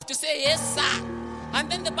to say, yes, sir.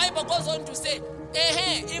 And then the Bible goes on to say,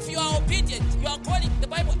 if you are obedient, you are calling the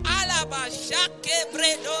Bible, hey!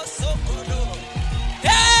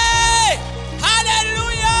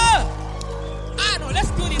 Hallelujah! No,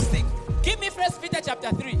 let's do this thing. Give me 1 Peter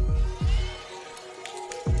chapter 3.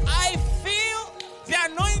 I feel the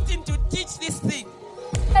anointing to teach this thing.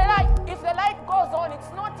 If the light goes on,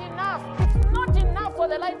 it's not enough. It's not enough for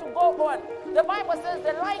the light to go on. The Bible says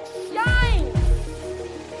the light shines.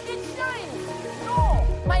 It shines. No,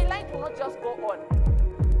 my light will not just go on.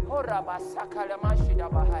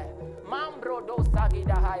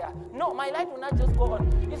 No, my light will not just go on.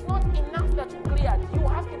 It's not enough that you cleared. You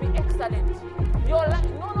have to be excellent. Your light,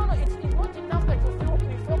 no. It's not enough that you feel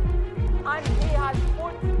before. And He has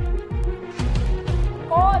put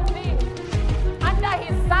all things under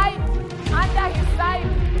His sight,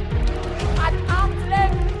 at arm's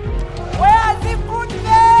length. Where has He put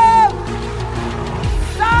them?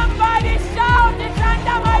 Somebody shout, it's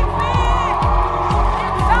under my feet.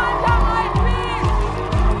 It's under my feet.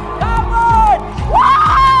 Come on.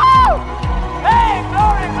 Wow! Hey,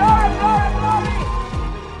 glory, glory, glory,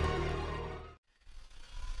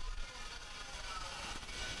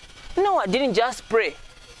 glory. Noah didn't just pray.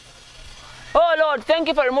 Oh Lord, thank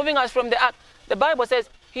you for removing us from the ark. The Bible says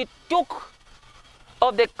he took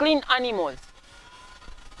of the clean animals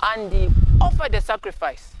and he offered a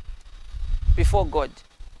sacrifice before God.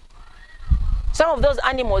 Some of those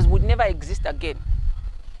animals would never exist again.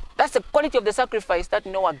 That's the quality of the sacrifice that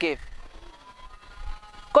Noah gave.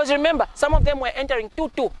 Because remember, some of them were entering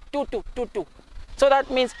 2-2. So that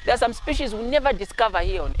means there are some species we'll never discover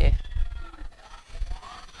here on earth.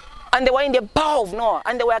 And they were in the power of Noah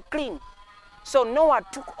and they were clean. So Noah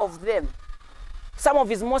took of them some of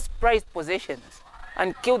his most prized possessions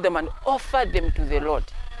and killed them and offered them to the Lord.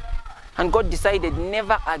 And God decided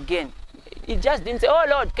never again. He just didn't say, oh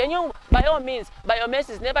Lord, can you, by all means, by your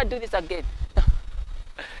mercies, never do this again.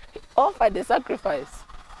 He offered the sacrifice.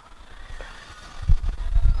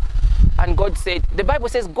 And God said, the Bible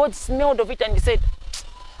says, God smelled of it and He said,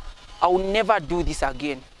 I will never do this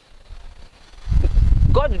again.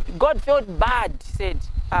 God felt bad. He said,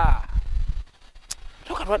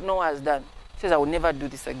 look at what Noah has done. He says, I will never do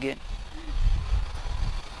this again.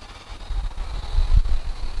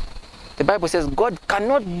 The Bible says God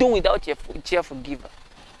cannot do without a cheerful giver.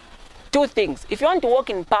 Two things. If you want to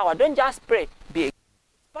walk in power, don't just pray.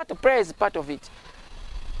 Part of prayer is part of it.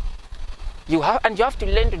 You have to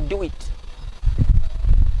learn to do it.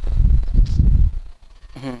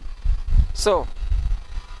 So,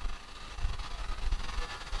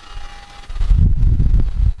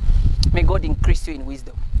 may God increase you in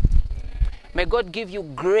wisdom. May God give you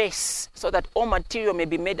grace so that all material may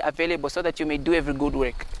be made available so that you may do every good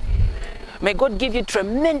work. May God give you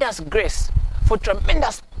tremendous grace for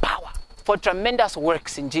tremendous power, for tremendous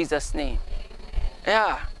works in Jesus' name.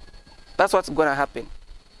 Yeah, that's what's going to happen.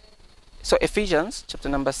 So Ephesians chapter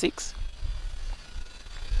number 6,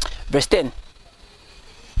 verse 10.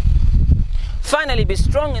 Finally, be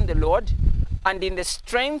strong in the Lord and in the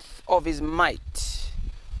strength of His might.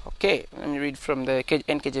 Okay, let me read from the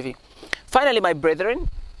NKJV. Finally, my brethren,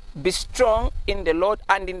 be strong in the Lord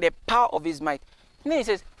and in the power of His might. And then he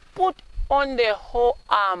says, put on the whole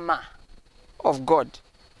armor of God,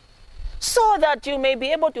 so that you may be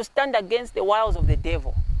able to stand against the wiles of the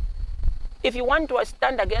devil. If you want to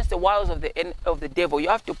stand against the wiles of the devil, you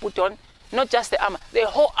have to put on not just the armor, the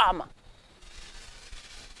whole armor.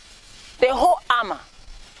 The whole armor.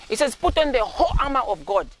 It says, put on the whole armor of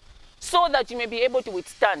God, so that you may be able to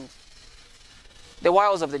withstand the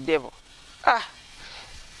wiles of the devil.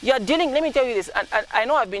 You are dealing, let me tell you this, and I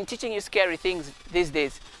know I've been teaching you scary things these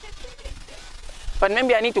days, but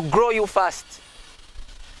maybe I need to grow you fast.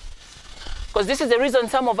 Because this is the reason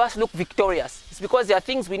some of us look victorious. It's because there are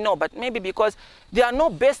things we know, but maybe because there are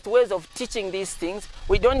no best ways of teaching these things,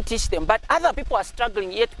 we don't teach them. But other people are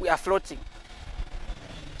struggling, yet we are floating.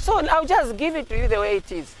 So I'll just give it to you the way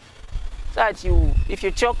it is. So that if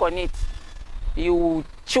you choke on it, you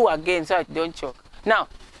chew again so that you don't choke. Now,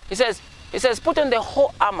 it says, put on the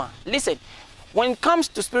whole armor. Listen, when it comes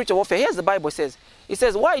to spiritual warfare, here's the Bible says. It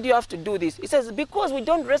says, why do you have to do this? It says, because we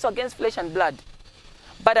don't wrestle against flesh and blood,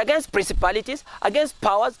 but against principalities, against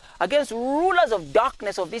powers, against rulers of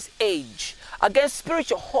darkness of this age, against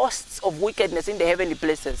spiritual hosts of wickedness in the heavenly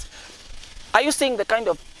places. Are you seeing the kind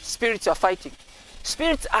of spirits you are fighting?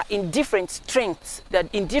 Spirits are in different strengths, they're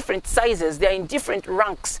in different sizes, they're in different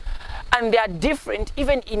ranks, and they are different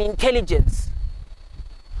even in intelligence.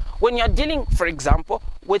 When you're dealing, for example,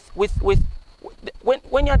 when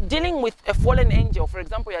you're dealing with a fallen angel, for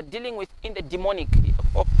example, you're dealing with in the demonic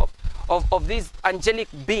of these angelic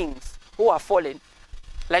beings who are fallen,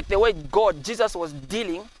 like the way Jesus was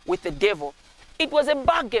dealing with the devil, it was a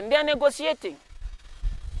bargain. They are negotiating.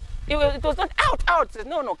 It was not out. Says,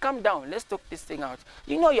 no, calm down. Let's talk this thing out.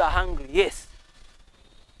 You know you are hungry. Yes.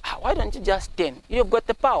 Why don't you just turn? You've got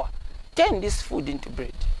the power. Turn this food into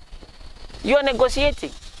bread. You are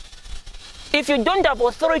negotiating. If you don't have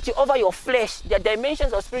authority over your flesh, the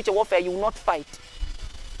dimensions of spiritual warfare, you will not fight.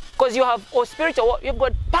 Because you have spiritual warfare, you've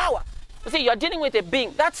got power. You see, you're dealing with a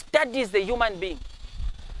being. That is the human being.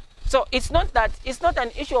 So it's not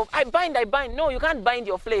an issue of I bind. No, you can't bind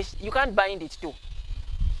your flesh. You can't bind it too.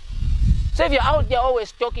 So if you're out there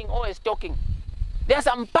always talking, there are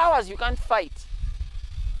some powers you can't fight.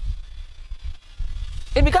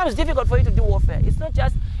 It becomes difficult for you to do warfare. It's not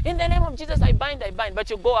just, in the name of Jesus, I bind. But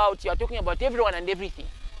you go out, you're talking about everyone and everything.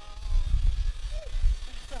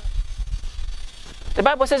 The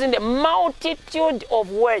Bible says in the multitude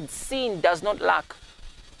of words, sin does not lack.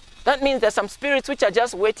 That means there's some spirits which are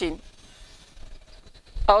just waiting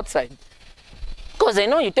outside. Because they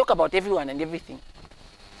know you talk about everyone and everything.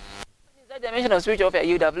 In that dimension of spiritual warfare,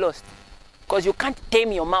 you'd have lost. Because you can't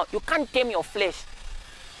tame your mouth. You can't tame your flesh.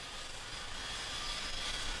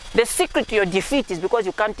 The secret to your defeat is because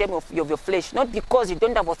you can't tame your flesh. Not because you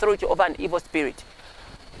don't have authority over an evil spirit.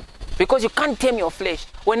 Because you can't tame your flesh.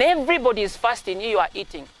 When everybody is fasting, you are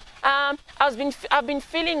eating. I've been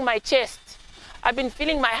feeling my chest. I've been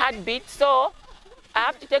feeling my heartbeat, so I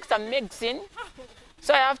have to take some medicine,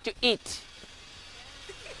 so I have to eat.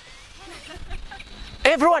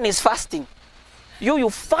 Everyone is fasting. You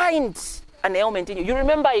find an ailment in you. You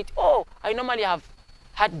remember it. Oh, I normally have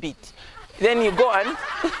heartbeat. Then you go on.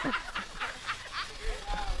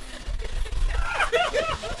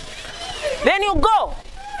 Then you go.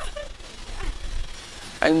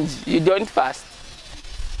 And you don't fast.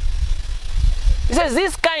 He says,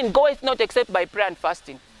 this kind goeth not except by prayer and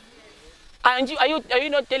fasting. And are you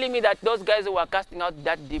not telling me that those guys who were casting out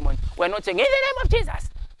that demon were not saying, in the name of Jesus?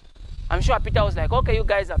 I'm sure Peter was like, okay, you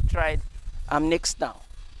guys have tried. I'm next now.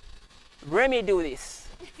 Let me do this.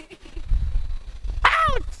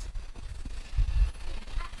 Out!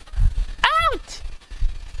 Out!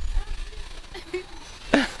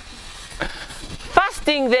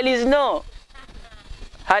 Fasting, there is no.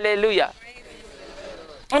 Hallelujah.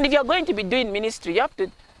 And if you're going to be doing ministry, you have to,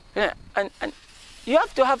 and you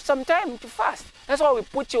have to have some time to fast. That's why we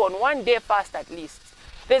put you on 1 day fast at least.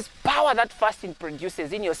 There's power that fasting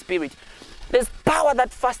produces in your spirit. There's power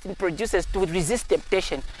that fasting produces to resist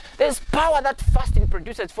temptation. There's power that fasting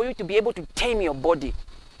produces for you to be able to tame your body.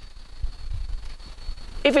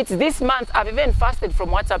 If it's this month, I've even fasted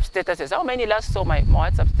from WhatsApp statuses. How many last saw my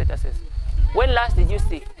WhatsApp statuses? When last did you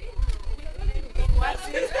see?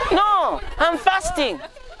 No, I'm fasting.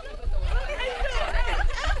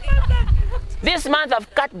 This month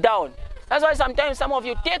I've cut down. That's why sometimes some of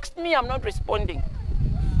you text me, I'm not responding.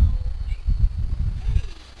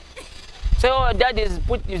 So, oh, dad is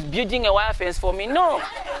building a wire fence for me. No.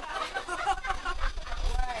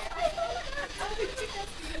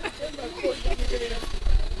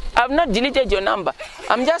 I've not deleted your number.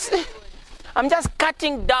 I'm just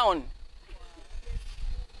cutting down.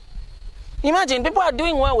 Imagine, people are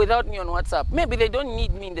doing well without me on WhatsApp. Maybe they don't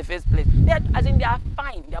need me in the first place. They are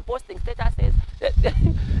fine. They are posting statuses.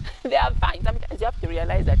 They are fine. Sometimes you have to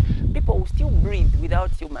realize that people will still breathe without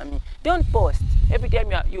you, mommy. Don't post. Every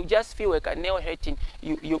time you just feel like a nail hurting,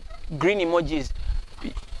 you green emojis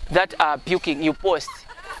that are puking, you post.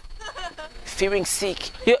 Feeling sick.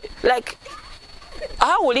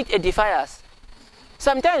 How will it edify us?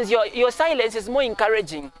 Sometimes your silence is more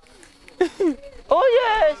encouraging.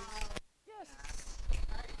 Oh, yes.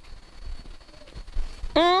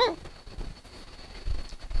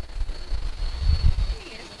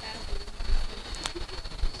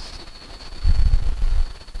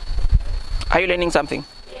 Are you learning something?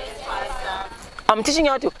 Yes, Pastor. I'm teaching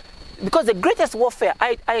you how to, because the greatest warfare,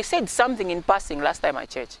 I said something in passing last time at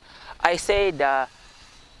church. I said,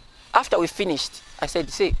 after we finished, I said,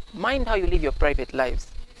 see, mind how you live your private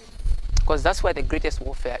lives. Because that's where the greatest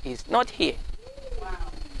warfare is, not here. Wow.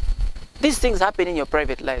 These things happen in your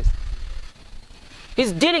private lives.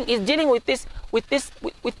 He's dealing with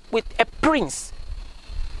a prince.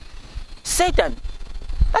 Satan.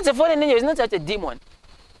 That's a fallen angel, it's not such a demon.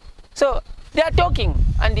 So they are talking,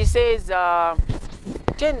 and he says,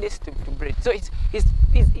 turn this to bread. So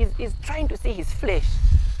he's trying to see his flesh.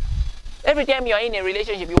 Every time you are in a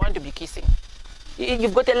relationship, you want to be kissing.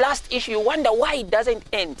 You've got a last issue, you wonder why it doesn't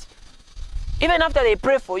end. Even after they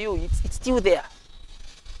pray for you, it's still there.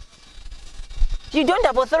 You don't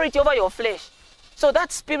have authority over your flesh. So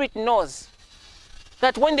that spirit knows.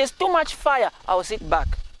 that when there's too much fire, I'll sit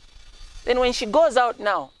back. Then when she goes out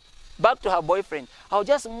now, back to her boyfriend, I'll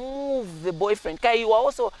just move the boyfriend. Okay, you are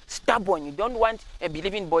also stubborn. You don't want a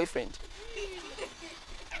believing boyfriend.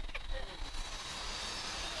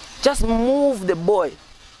 Just move the boy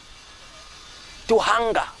to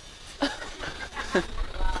hunger.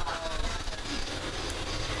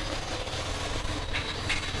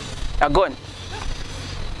 Are gone.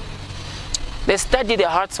 They study the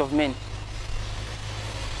hearts of men.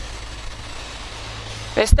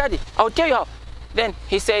 They study. I'll tell you how. Then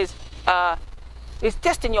he says, he's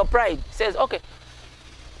testing your pride. He says, okay.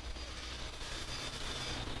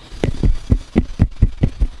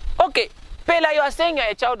 Okay, Pela, you are saying you're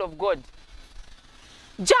a child of God.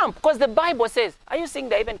 Jump, because the Bible says, are you saying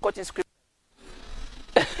they're even quoting scripture?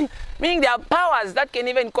 Meaning there are powers that can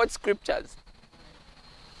even quote scriptures.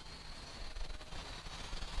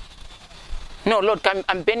 No, Lord,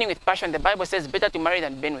 I'm burning with passion. The Bible says better to marry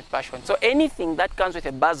than burn with passion. So anything that comes with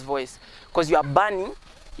a bass voice, because you are burning,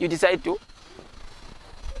 you decide to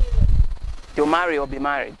marry or be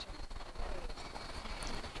married.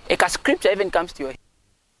 Like a scripture even comes to your head.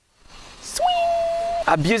 Swing!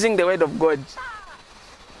 Abusing the word of God.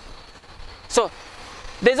 So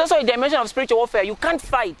there's also a dimension of spiritual warfare. You can't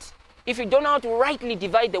fight if you don't know how to rightly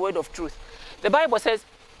divide the word of truth. The Bible says,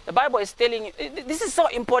 the Bible is telling you, this is so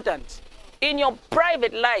important. In your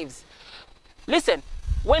private lives, listen,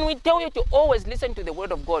 when we tell you to always listen to the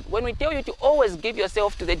word of God, when we tell you to always give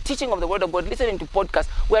yourself to the teaching of the word of God, listening to podcasts,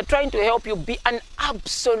 we are trying to help you be an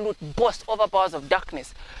absolute boss over powers of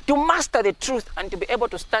darkness, to master the truth and to be able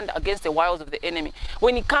to stand against the wiles of the enemy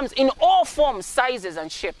when it comes in all forms, sizes,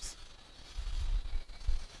 and shapes.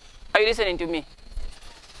 Are you listening to me?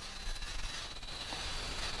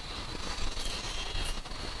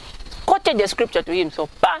 Quoted the scripture to him, so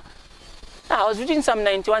I was reading Psalm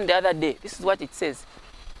 91 the other day. This is what it says.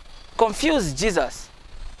 Confuse Jesus.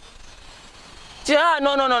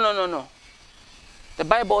 No. The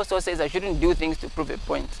Bible also says I shouldn't do things to prove a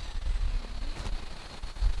point.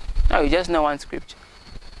 Now you just know one scripture.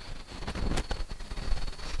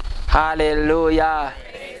 Hallelujah.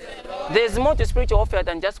 There's more to spiritual warfare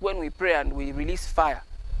than just when we pray and we release fire.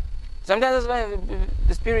 Sometimes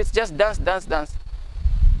the spirits just dance.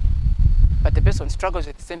 But the person struggles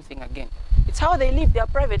with the same thing again. It's how they live their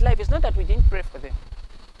private life. It's not that we didn't pray for them.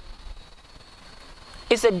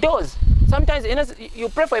 It's a dose. Sometimes you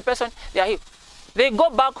pray for a person, they are healed. They go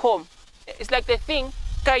back home. It's like the thing,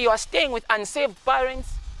 you are staying with unsaved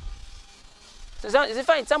parents. So if you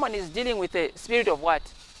find someone is dealing with a spirit of what?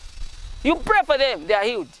 You pray for them, they are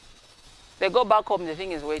healed. They go back home, the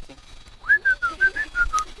thing is waiting.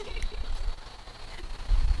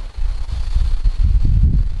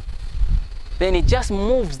 Then it just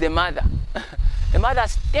moves the mother. The mother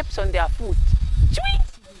steps on their foot. Chwing!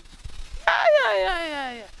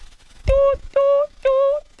 Yeah.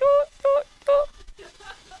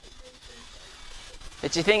 The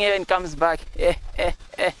thing even comes back.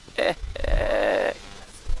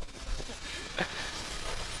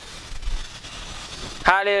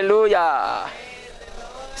 Hallelujah.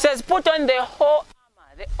 It says put on the whole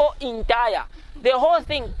armor, the whole entire, the whole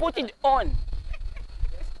thing, put it on.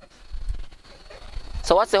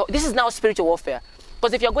 So this is now spiritual warfare.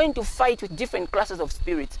 Because if you're going to fight with different classes of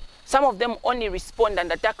spirits, some of them only respond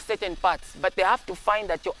and attack certain parts, but they have to find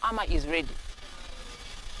that your armor is ready.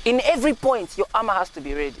 In every point, your armor has to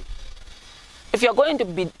be ready. If you're going to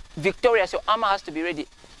be victorious, your armor has to be ready.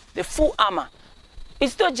 The full armor.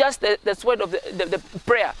 It's not just the sword of the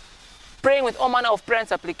prayer. Praying with all manner of prayer and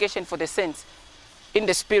supplication for the saints in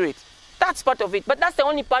the spirit. That's part of it. But that's the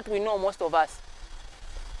only part we know, most of us.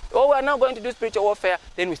 Oh, we are now going to do spiritual warfare.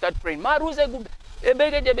 Then we start praying.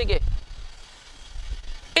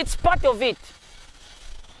 It's part of it.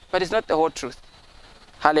 But it's not the whole truth.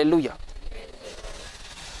 Hallelujah.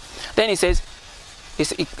 Then he says,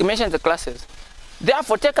 he mentions the classes.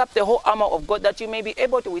 Therefore, take up the whole armor of God that you may be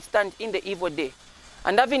able to withstand in the evil day.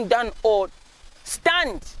 And having done all,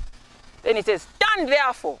 stand. Then he says, stand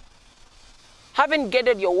therefore, having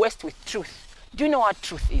girded your waist with truth. Do you know what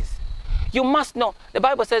truth is? You must know. The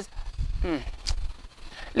Bible says,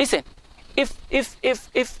 listen,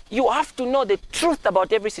 if you have to know the truth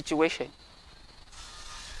about every situation.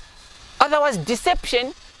 Otherwise,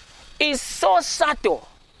 deception is so subtle.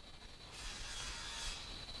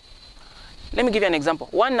 Let me give you an example.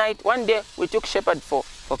 One day, we took Shepherd for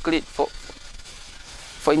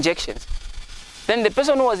injections. Then the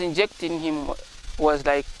person who was injecting him was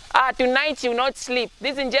like, tonight you will not sleep.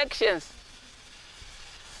 These injections.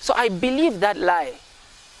 So I believed that lie.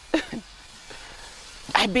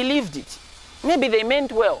 I believed it. Maybe they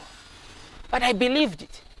meant well. But I believed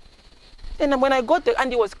it. And when I got there,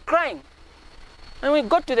 and he was crying. And we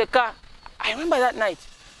got to the car, I remember that night.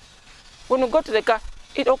 When we got to the car,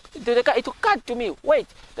 it occurred to me, wait,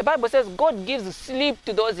 the Bible says God gives sleep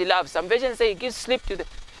to those he loves. Some versions say he gives sleep to the...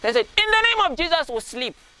 They said, in the name of Jesus, we'll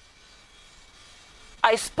sleep.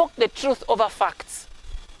 I spoke the truth over facts.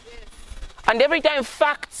 And every time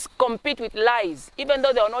facts compete with lies, even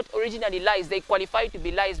though they are not originally lies, they qualify to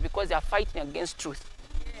be lies because they are fighting against truth.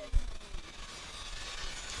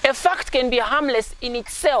 A fact can be harmless in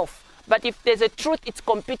itself, but if there's a truth it's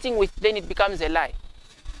competing with, then it becomes a lie.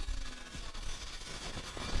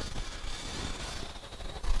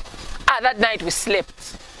 That night we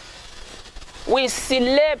slept. We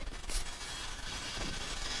slept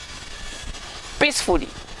peacefully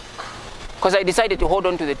because I decided to hold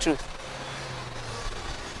on to the truth.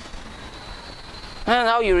 And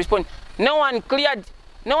how you respond. No one cleared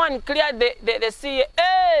the sea.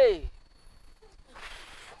 Hey!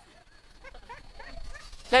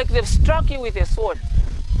 Like they've struck you with a sword.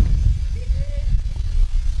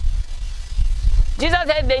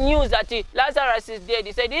 Jesus had the news that Lazarus is dead.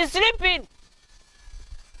 He said, he's sleeping.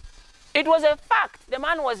 It was a fact. The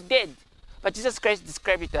man was dead. But Jesus Christ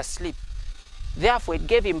described it as sleep. Therefore, it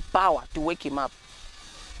gave him power to wake him up.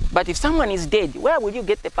 But if someone is dead, where will you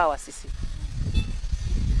get the power, Sissy?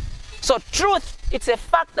 So truth, it's a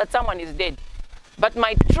fact that someone is dead. But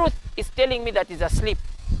my truth is telling me that he's asleep.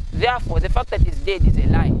 Therefore, the fact that he's dead is a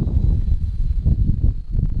lie.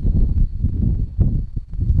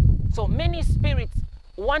 So many spirits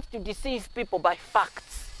want to deceive people by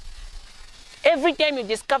facts. Every time you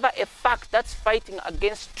discover a fact that's fighting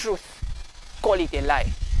against truth, call it a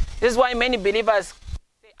lie. This is why many believers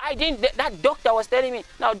say, that doctor was telling me.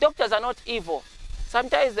 Now, doctors are not evil.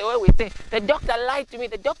 Sometimes the way we say, the doctor lied to me,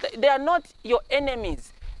 they are not your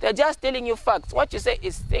enemies. They're just telling you facts. What you say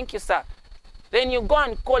is, thank you, sir. Then you go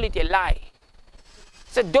and call it a lie.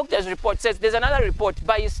 So doctor's report says, there's another report,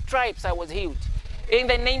 by his stripes I was healed. In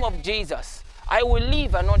the name of Jesus, I will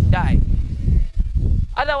live and not die.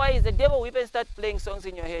 Otherwise, the devil will even start playing songs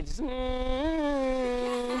in your head.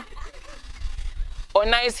 Or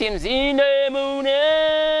nice hymns. In the moon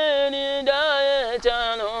and in the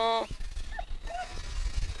eternal.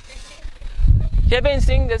 Heaven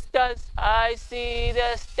sing the stars, I see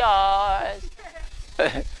the stars.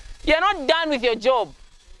 You're not done with your job.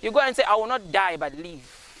 You go and say, I will not die but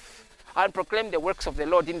live. I'll proclaim the works of the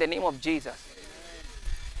Lord in the name of Jesus.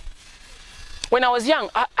 When I was young,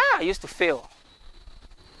 I used to fail.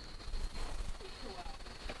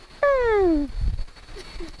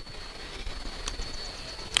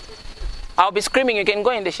 I'll be screaming, you can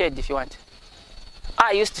go in the shade if you want.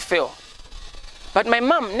 I used to fail. But my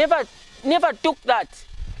mom never took that.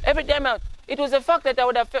 Every time it was a fact that I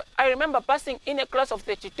would have failed. I remember passing in a class of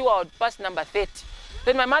 32, I would pass number 30.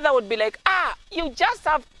 Then my mother would be like, you just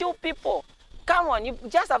have 2 people. Come on, you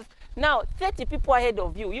just have now 30 people ahead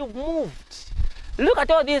of you. You've moved. Look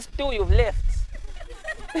at all these 2 you've left.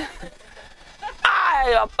 You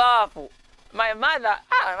are powerful. My mother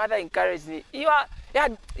encouraged me. You are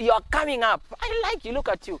coming up. I like you. Look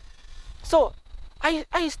at you. So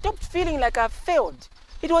I stopped feeling like I failed.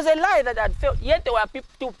 It was a lie that I'd failed. Yet there were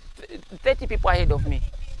 30 people ahead of me.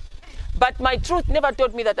 But my truth never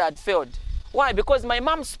told me that I had failed. Why? Because my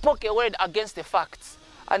mom spoke a word against the facts,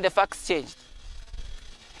 and the facts changed.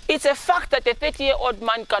 It's a fact that a 30-year-old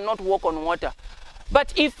man cannot walk on water.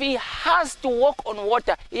 But if he has to walk on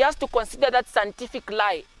water, he has to consider that scientific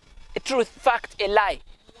lie a truth, fact, a lie.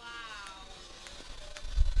 Wow.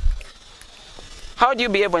 How do you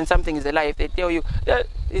behave when something is a lie? If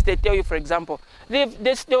they tell you, for example,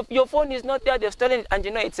 your phone is not there, they've stolen it, and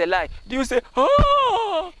you know it's a lie. Do you say,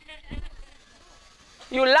 oh?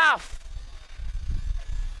 You laugh.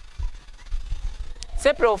 It's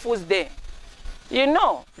April Fool's Day. You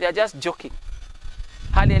know they're just joking.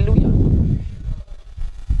 Hallelujah.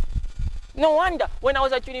 No wonder when I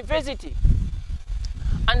was at university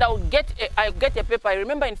and I get a paper. I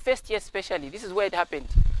remember in first year especially, this is where it happened.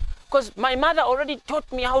 Because my mother already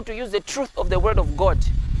taught me how to use the truth of the word of God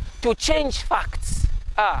to change facts.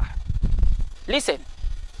 Listen.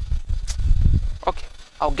 Okay,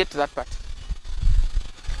 I'll get to that part.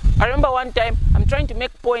 I remember one time I'm trying to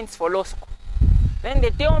make points for law school. Then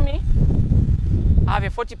they tell me I have a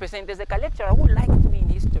 40%. There's a lecturer who liked me in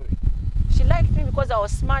history. She liked me because I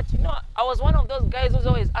was smart. You know, I was one of those guys who's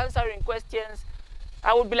always answering questions.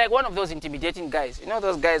 I would be like one of those intimidating guys. You know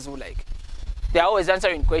those guys who they're always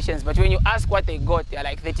answering questions, but when you ask what they got, they're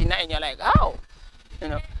like 39, you're like, how? You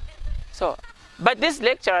know. So, but this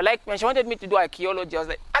lecturer liked me, and she wanted me to do archaeology. I was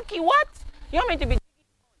like, what? You want me to be...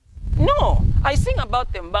 No, I sing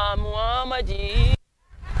about them. Bamuamaji,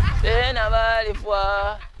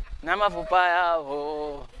 Senavalifwa,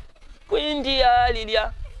 Namafupaya, Quindia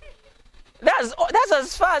Lilia. That's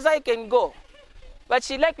as far as I can go. But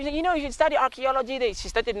she like, you know, you should study archaeology. She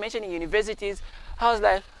started mentioning universities. I was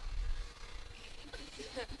like,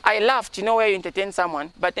 I laughed, you know, where you entertain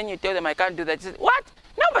someone, but then you tell them I can't do that. She said, what?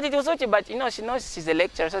 No, but it was okay. But, you know, she knows she's a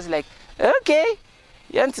lecturer. So I was like, okay,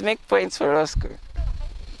 you want to make points for Roscoe.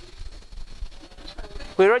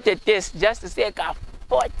 We wrote a test just to say I got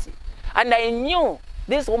 40. And I knew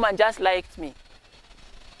this woman just liked me.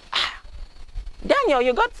 Daniel,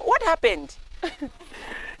 you got, what happened?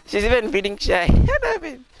 She's even feeling shy. What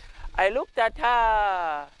happened? I looked at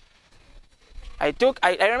her.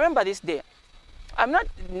 I remember this day. I'm not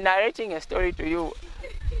narrating a story to you,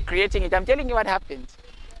 creating it. I'm telling you what happened.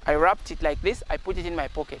 I wrapped it like this. I put it in my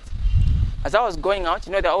pocket. As I was going out,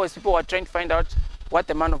 you know, there are always people who are trying to find out what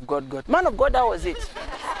the man of God got. Man of God, how was it?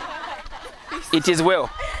 It is well.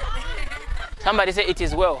 Somebody say, it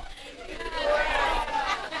is well.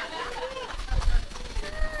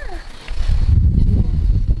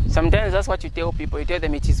 Sometimes that's what you tell people. You tell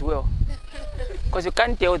them it is well. Because you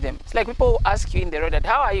can't tell them. It's like people who ask you in the road that,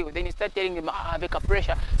 how are you? Then you start telling them, I've got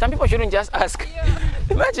pressure. Some people shouldn't just ask.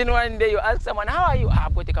 Imagine one day you ask someone, how are you?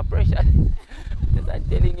 I've got a pressure. They start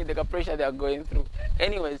telling you the pressure they are going through.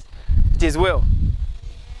 Anyways, it is well.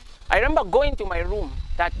 I remember going to my room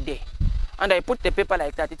that day. And I put the paper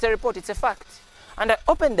like that. It's a report, it's a fact. And I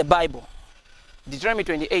opened the Bible. Deuteronomy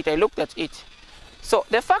 28, I looked at it. So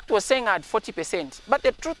the fact was saying I had 40%, but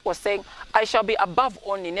the truth was saying I shall be above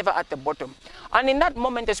only, never at the bottom. And in that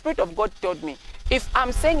moment, the Spirit of God told me, if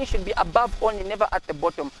I'm saying you should be above only, never at the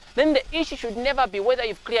bottom, then the issue should never be whether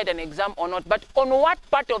you've cleared an exam or not, but on what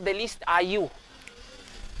part of the list are you?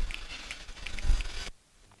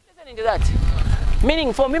 Listening to that.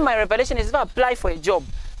 Meaning for me, my revelation is if I apply for a job,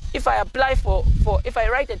 if I apply if I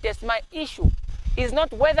write a test, my issue is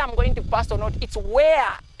not whether I'm going to pass or not, it's where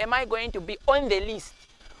am I going to be on the list.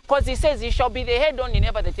 Because he says you shall be the head only,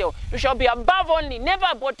 never the tail. You shall be above only,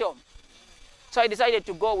 never bottom. So I decided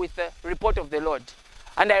to go with the report of the Lord.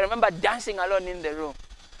 And I remember dancing alone in the room.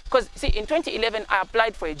 Because see, in 2011, I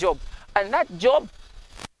applied for a job. And that job,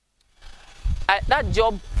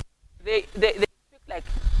 they picked like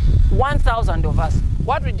 1,000 of us.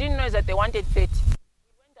 What we didn't know is that they wanted 30.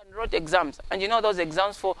 Wrote exams, and you know those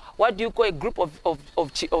exams for what do you call a group of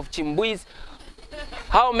chimbuis,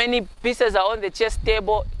 how many pieces are on the chess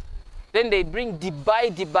table, then they bring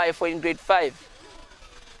divide for in grade 5,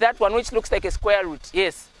 that one which looks like a square root.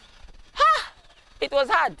 Yes, it was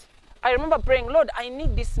hard. I remember praying, Lord, I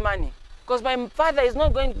need this money because my father is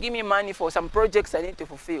not going to give me money for some projects I need to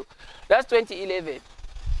fulfill. That's 2011.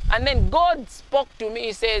 And then God spoke to me.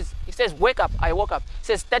 He says wake up. I woke up. He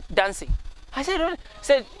says start dancing. I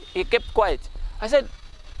said, he kept quiet. I said,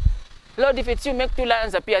 Lord, if it's you, make 2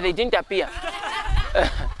 lions appear. They didn't appear.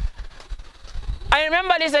 I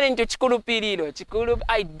remember listening to Chikuru Pirilo.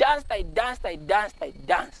 I danced.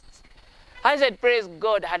 I said, praise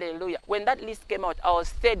God, hallelujah. When that list came out, I was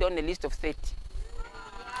third on the list of 30.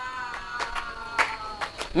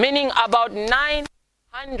 Meaning about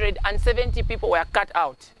 970 people were cut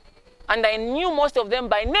out. And I knew most of them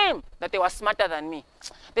by name that they were smarter than me.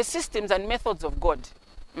 The systems and methods of God.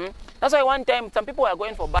 That's why one time some people were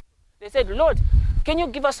going for battle. They said, Lord, can you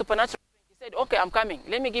give us supernatural strength? He said, okay, I'm coming.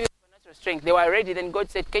 Let me give you supernatural strength. They were ready. Then God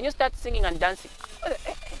said, can you start singing and dancing?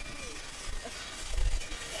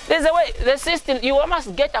 There's a way, the system, you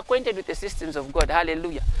must get acquainted with the systems of God.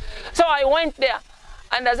 Hallelujah. So I went there.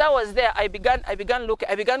 And as I was there, I began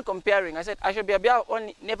comparing. I said, I should be above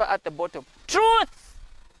only, never at the bottom. Truth!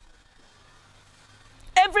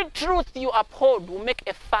 Every truth you uphold will make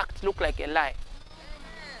a fact look like a lie.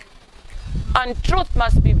 And truth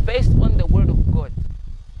must be based on the word of God.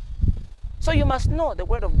 So you must know the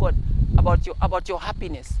word of God about your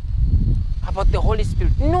happiness, about the Holy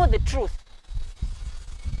Spirit. Know the truth.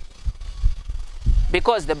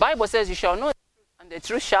 Because the Bible says you shall know the truth and the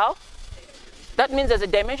truth shall. That means there's a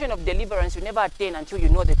dimension of deliverance you never attain until you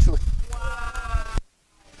know the truth.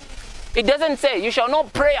 It doesn't say you shall know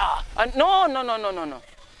prayer. And no.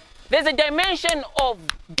 There's a dimension of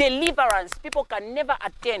deliverance people can never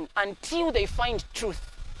attain until they find truth.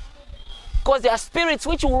 Because there are spirits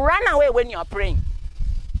which will run away when you are praying.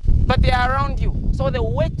 But they are around you. So they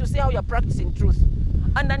will wait to see how you are practicing truth.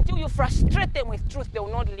 And until you frustrate them with truth, they will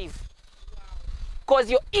not leave. Because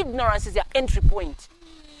your ignorance is their entry point.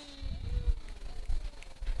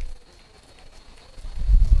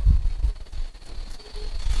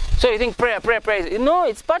 So you think prayer. No,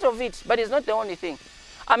 it's part of it, but it's not the only thing.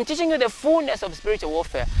 I'm teaching you the fullness of spiritual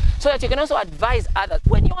warfare. so that you can also advise others.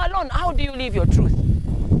 When you're alone, how do you live your truth?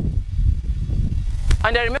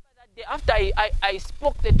 And I remember that day after I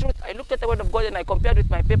spoke the truth, I looked at the word of God and I compared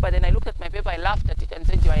with my paper. Then I looked at my paper, I laughed at it and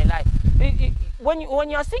said, you are a lie. When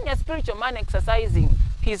you are seeing a spiritual man exercising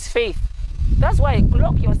his faith, that's why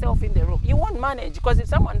lock yourself in the room. You won't manage, because if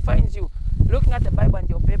someone finds you looking at the Bible and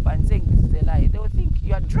your paper and saying this is a lie, they will think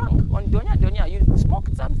you are drunk on donya, you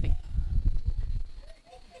smoked something.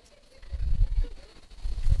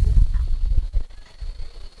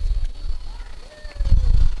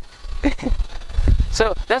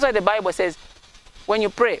 So that's why the Bible says, when you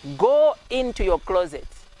pray, go into your closet.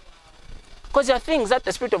 Because there are things that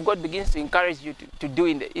the Spirit of God begins to encourage you to do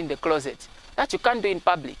in the closet that you can't do in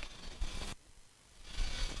public.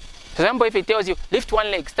 For example, if he tells you, lift one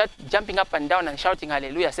leg, start jumping up and down and shouting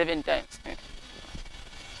hallelujah 7 times.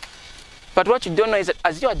 But what you don't know is that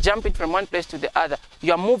as you are jumping from one place to the other,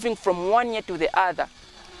 you are moving from one year to the other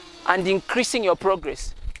and increasing your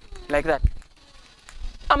progress like that.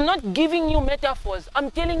 I'm not giving you metaphors. I'm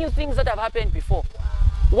telling you things that have happened before.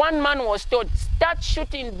 One man was told, start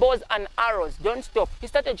shooting bows and arrows. Don't stop. He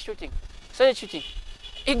started shooting.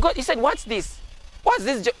 He said, what's this? What's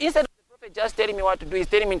this? Instead of the prophet just telling me what to do, he's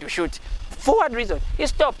telling me to shoot. For what reason? He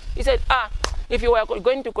stopped. He said, if you are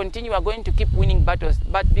going to continue, you are going to keep winning battles.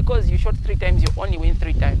 But because you shot 3 times, you only win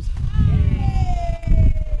 3 times.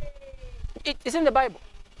 It's in the Bible.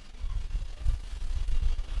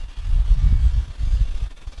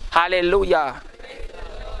 Hallelujah.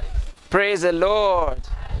 Praise the Lord.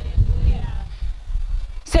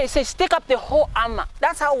 Says, take up the whole armor.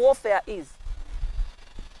 That's how warfare is.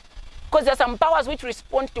 Because there are some powers which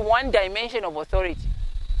respond to one dimension of authority.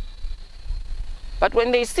 But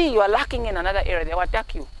when they see you are lacking in another area, they will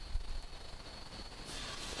attack you.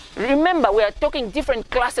 Remember, we are talking different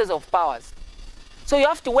classes of powers. So you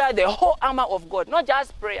have to wear the whole armor of God, not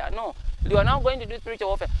just prayer. No, you are now going to do spiritual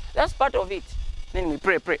warfare. That's part of it. Then we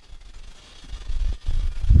pray.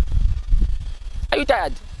 Are you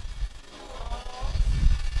tired?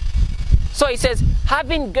 So it says,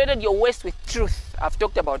 having girded your waist with truth. I've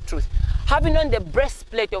talked about truth. Having on the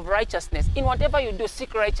breastplate of righteousness. In whatever you do,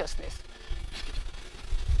 seek righteousness.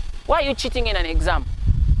 Why are you cheating in an exam?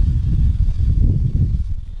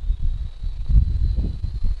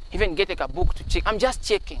 Even get a book to check. I'm just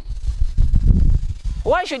checking.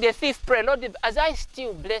 Why should a thief pray, Lord, as I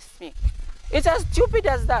steal, bless me? It's as stupid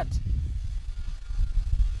as that.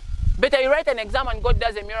 Better you write an exam and God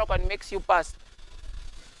does a miracle and makes you pass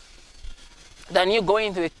than you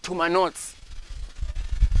going to the Tuma notes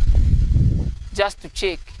just to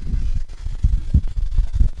check.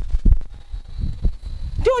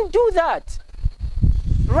 Don't do that.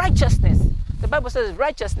 Righteousness. The Bible says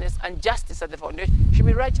righteousness and justice at the foundation. You should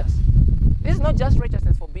be righteous. This is not just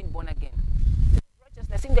righteousness for being born again. This is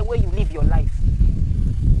righteousness in the way you live your life.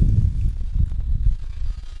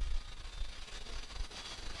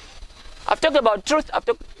 I've talked about truth. I've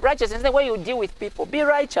talked righteousness, the way you deal with people. Be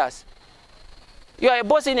righteous. You are a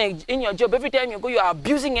boss in your job. Every time you go, you are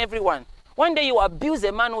abusing everyone. One day you abuse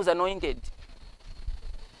a man who's anointed.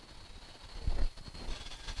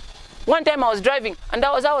 One time I was driving, and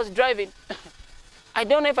as I was driving, I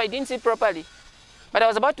don't know if I didn't see properly, but I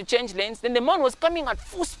was about to change lanes. Then the man was coming at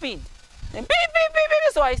full speed. Then beep, beep, beep,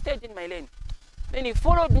 beep, so I stayed in my lane. Then he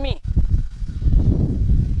followed me.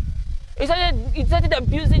 He started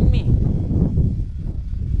abusing me.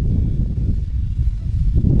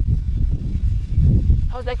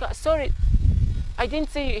 I was like, sorry, I didn't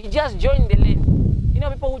see you. He just joined the lane. You know,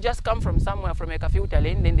 people who just come from somewhere, from a filter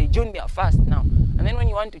lane, then they join there fast now. And then when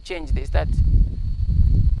you want to change, they start.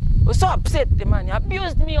 I was so upset, the man. He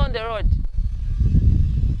abused me on the road.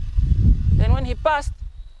 Then when he passed,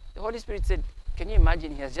 the Holy Spirit said, can you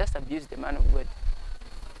imagine, he has just abused the man of God.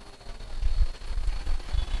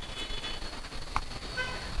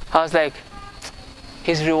 I was like,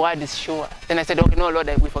 his reward is sure. Then I said, okay, no, Lord,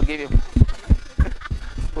 we forgive him.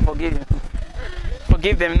 We forgive him.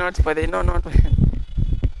 Forgive them not, for they know not.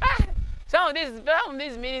 Some of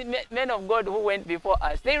these men of God who went before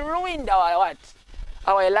us, they ruined our what?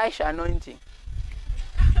 Our Elisha anointing.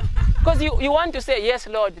 Because you want to say, yes,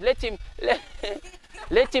 Lord, let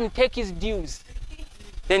him take his dues.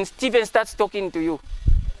 Then Stephen starts talking to you.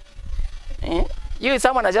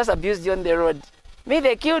 Someone has just abused you on the road. Me,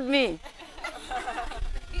 they killed me.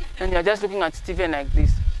 And you're just looking at Stephen like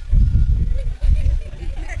this.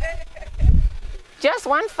 Just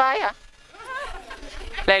one fire.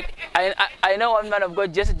 Like, I know one man of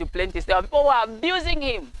God, Jesse Duplantis, there were people who were abusing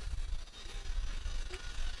him.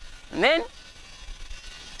 And then,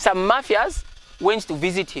 some mafias went to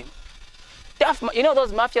visit him. You know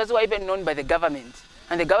those mafias who are even known by the government?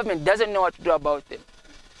 and the government doesn't know what to do about them.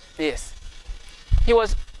 Yes. He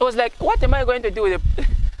was like, what am I going to do with it?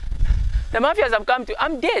 The mafias have come to,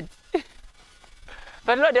 I'm dead.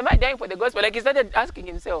 But Lord, am I dying for the gospel? Like he started asking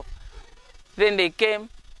himself. Then they came,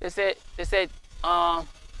 they said, my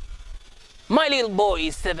little boy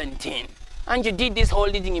is 17. And you did this whole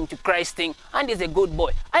leading him to Christ thing, and he's a good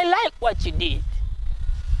boy. I like what you did.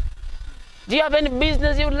 Do you have any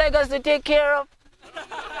business you would like us to take care of?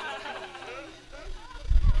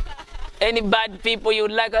 Any bad people you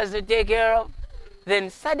would like us to take care of? Then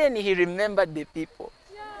suddenly he remembered the people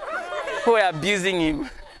who were abusing him.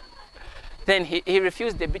 Then he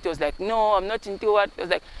refused the bit. He was like, no, I'm not into what. He was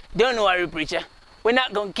like, don't worry, preacher. We're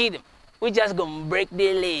not going to kill them. We're just going to break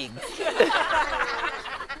their legs.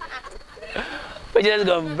 We're just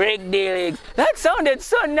going to break their legs. That sounded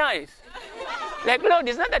so nice. Like, Lord,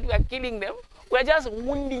 it's not that we are killing them. We're just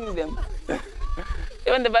wounding them.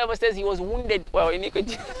 Even the Bible says he was wounded for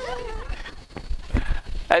iniquity.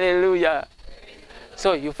 Hallelujah.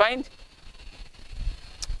 So you find,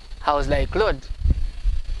 I was like, Lord,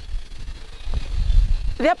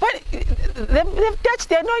 they've touched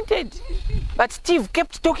the anointed. But Steve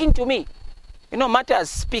kept talking to me. You know, matters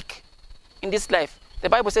speak in this life. The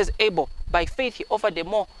Bible says Abel, by faith he offered a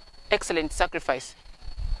more excellent sacrifice,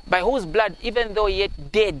 by whose blood, even though yet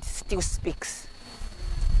dead, still speaks.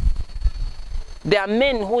 There are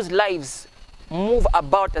men whose lives move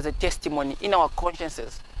about as a testimony in our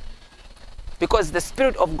consciences, because the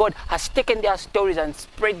Spirit of God has taken their stories and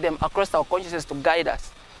spread them across our consciences to guide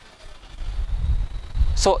us.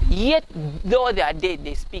 So yet, though they are dead,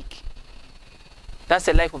 they speak. That's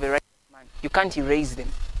the life of a righteous man. You can't erase them.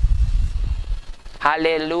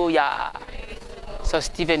 Hallelujah. So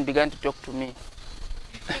Stephen began to talk to me.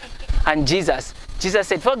 And Jesus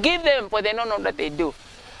said, forgive them, for they don't know what they do.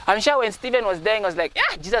 I'm sure when Stephen was dying, I was like,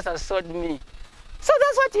 yeah, Jesus has sold me. So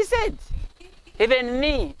that's what he said. Even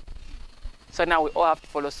me. So now we all have to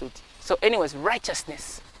follow suit. So anyways,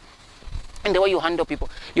 righteousness. And the way you handle people.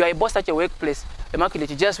 You are a boss at your workplace.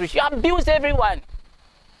 Immaculate, you just reach. You abuse everyone.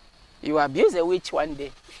 You abuse a witch one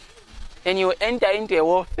day. Then you enter into a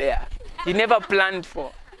warfare you never planned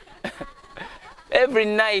for. Every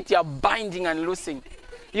night you are binding and loosing.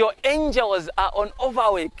 Your angels are on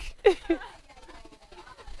overwork.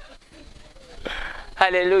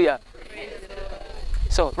 Hallelujah.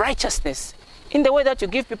 So righteousness. In the way that you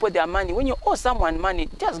give people their money. When you owe someone money,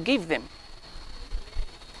 just give them.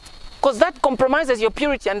 Because that compromises your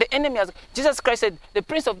purity, and the enemy has... Jesus Christ said, the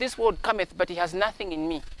prince of this world cometh, but he has nothing in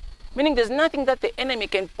me. Meaning there's nothing that the enemy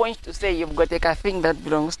can point to say, you've got to take a thing that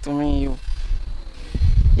belongs to me.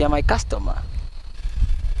 You're my customer.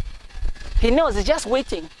 He knows, he's just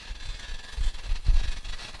waiting.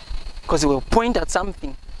 Because he will point at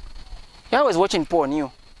something. You're always watching porn, you.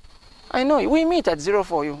 I know, we meet at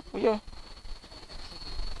 04, you.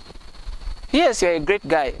 Yes, you're a great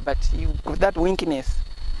guy, but you got that winkiness.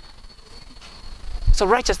 So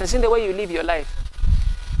righteousness in the way you live your life.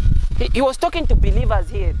 He was talking to believers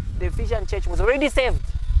here. The Ephesian church was already saved.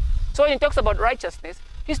 So when he talks about righteousness,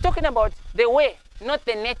 he's talking about the way, not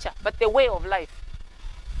the nature, but the way of life.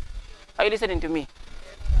 Are you listening to me?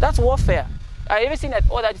 That's warfare. I ever seen that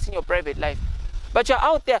all that is in your private life. But you're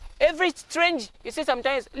out there, every strange, you see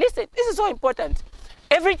sometimes, listen, this is so important.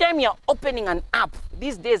 Every time you're opening an app,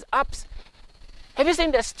 these days apps, have you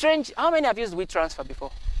seen the strange, how many have used WeTransfer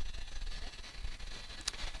before?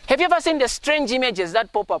 Have you ever seen the strange images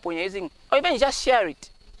that pop up when you're using, or even just share it?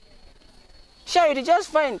 Share it, you just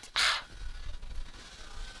find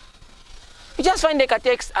like a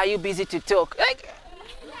text, are you busy to talk? Like,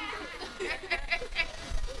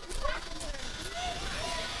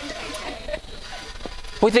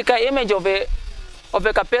 with like an image of a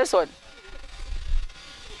person.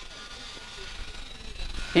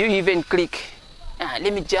 You even click,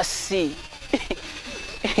 let me just see.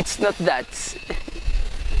 It's not that.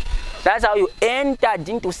 That's how you entered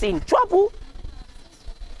into sin. Trouble.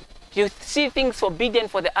 You see things forbidden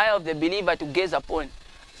for the eye of the believer to gaze upon.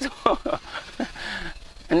 So,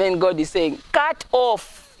 and then God is saying, cut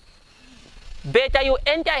off. Better you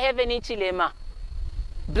enter heaven ichilema,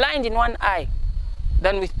 blind in one eye,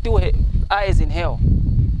 than with two eyes in hell.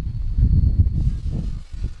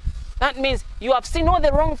 That means you have seen all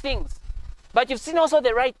the wrong things, but you've seen also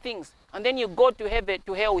the right things. And then you go to heaven,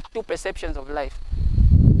 to hell with two perceptions of life.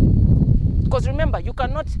 Because remember, you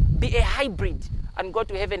cannot be a hybrid and go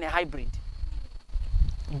to heaven a hybrid.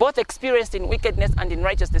 Both experienced in wickedness and in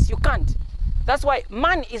righteousness. You can't. That's why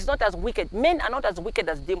man is not as wicked. Men are not as wicked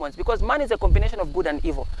as demons, because man is a combination of good and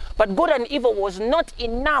evil. But good and evil was not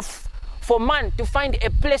enough for man to find a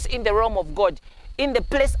place in the realm of God, in the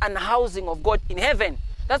place and housing of God in heaven.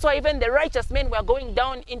 That's why even the righteous men were going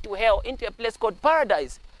down into hell, into a place called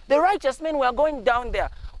paradise. The righteous men were going down there.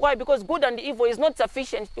 Why? Because good and evil is not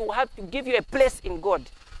sufficient to have to give you a place in God.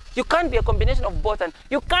 You can't be a combination of both, and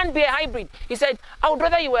you can't be a hybrid. He said, I would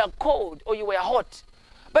rather you were cold or you were hot.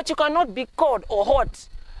 But you cannot be cold or hot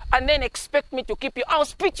and then expect me to keep you. I'll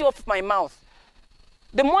spit you off my mouth.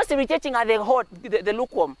 The most irritating are the hot, the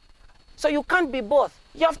lukewarm. So you can't be both.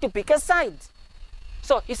 You have to pick a side.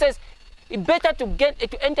 So he says, it's better to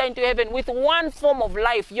enter into heaven with one form of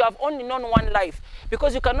life. You have only known one life,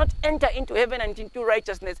 because you cannot enter into heaven and into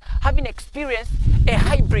righteousness having experienced a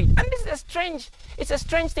hybrid. And this is it's a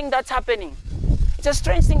strange thing that's happening. It's a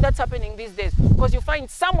strange thing that's happening these days, because you find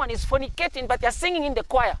someone is fornicating, but they're singing in the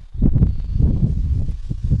choir.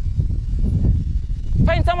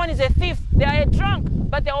 Find someone is a thief, they are a drunk,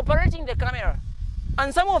 but they're operating the camera.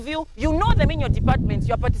 And some of you, you know them in your departments,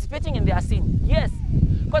 you're participating in their sin. Yes.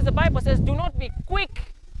 Because the Bible says, do not be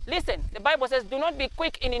quick. Listen, the Bible says, do not be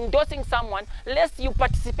quick in endorsing someone lest you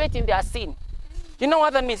participate in their sin. You know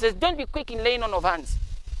what that means? It says, don't be quick in laying on of hands.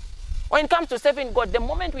 When it comes to serving God, the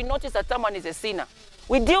moment we notice that someone is a sinner,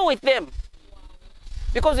 we deal with them.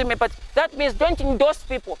 Because that means don't endorse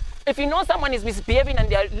people. If you know someone is misbehaving and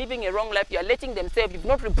they are living a wrong life, you are letting them serve, you've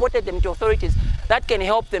not reported them to authorities that can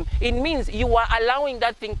help them. It means you are allowing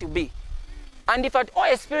that thing to be. And if at all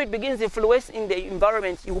a spirit begins influence in the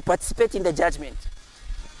environment, you will participate in the judgment.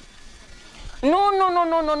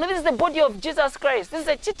 No. This is the body of Jesus Christ. This is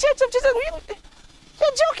the church of Jesus.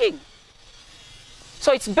 You're joking.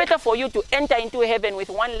 So it's better for you to enter into heaven with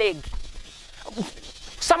one leg.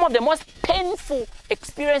 Some of the most painful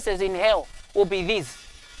experiences in hell will be these.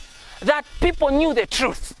 That people knew the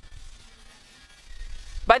truth,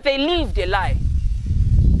 but they lived a lie.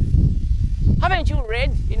 Haven't you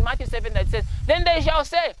read in Matthew 7 that says, then they shall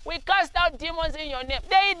say, we cast out demons in your name.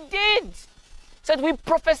 They did. Said we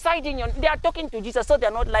prophesied in your name. They are talking to Jesus, so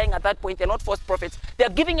they're not lying at that point. They're not false prophets. They're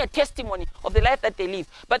giving a testimony of the life that they live.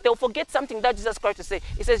 But they'll forget something that Jesus Christ will say.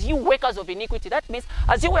 He says, you workers of iniquity. That means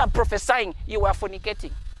as you were prophesying, you were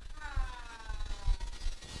fornicating.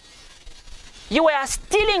 You were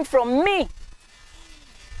stealing from me.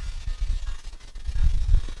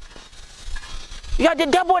 You had a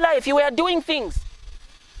double life. You were doing things.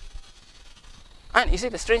 And you see,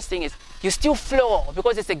 the strange thing is, you still flow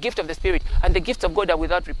because it's a gift of the Spirit. And the gifts of God are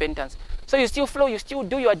without repentance. So you still flow, you still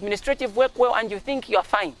do your administrative work well, and you think you are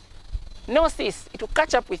fine. No, sis, it will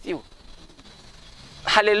catch up with you.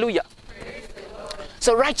 Hallelujah.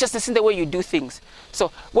 So righteousness is the way you do things.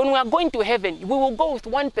 So when we are going to heaven, we will go with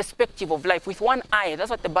one perspective of life, with one eye. That's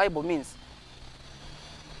what the Bible means.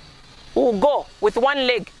 We will go with one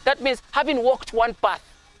leg. That means having walked one path,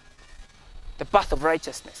 the path of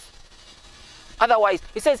righteousness. Otherwise,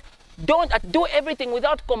 it says, don't do everything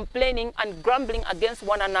without complaining and grumbling against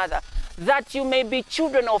one another, that you may be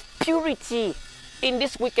children of purity in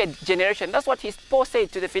this wicked generation. That's what Paul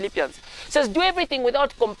said to the Philippians. He says, do everything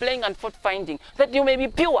without complaining and fault finding, that you may be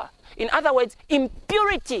pure. In other words,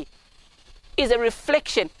 impurity is a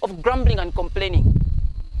reflection of grumbling and complaining.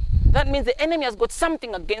 That means the enemy has got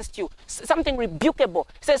something against you, something rebukable.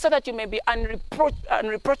 He says, so that you may be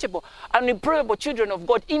unreproachable children of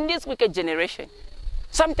God in this wicked generation.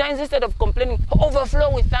 Sometimes instead of complaining,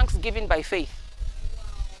 overflow with thanksgiving by faith.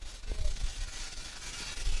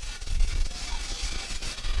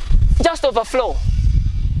 Just overflow.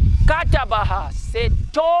 Katabaha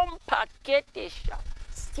setom paketesha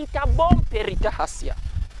sitabom peritahasia.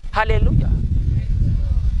 Hallelujah.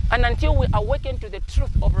 And until we awaken to the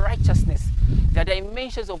truth of righteousness, the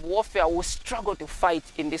dimensions of warfare will struggle to fight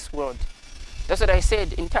in this world. That's what I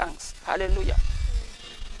said in tongues. Hallelujah.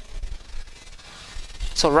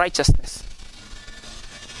 So righteousness.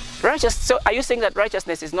 So are you saying that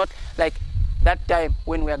righteousness is not like that time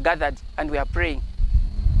when we are gathered and we are praying?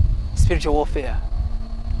 Spiritual warfare.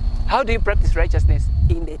 How do you practice righteousness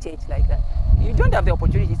in the church like that? You don't have the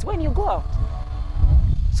opportunity. It's when you go out.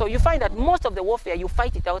 So you find that most of the warfare, you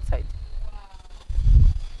fight it outside.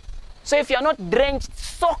 So if you're not drenched,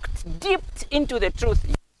 soaked, dipped into the truth,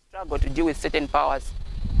 you struggle to deal with certain powers.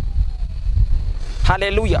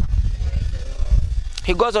 Hallelujah.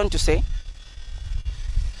 He goes on to say,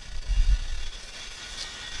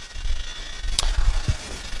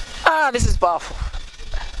 this is powerful.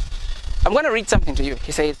 I'm going to read something to you.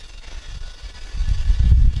 He says,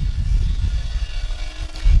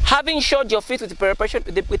 having shod your feet with the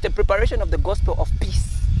preparation of the gospel of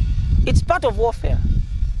peace. It's part of warfare.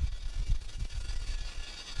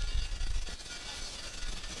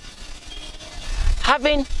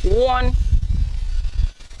 Having won,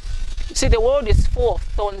 see, the world is full of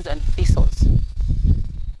thorns and thistles.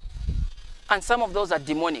 and some of those are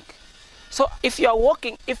demonic. So if you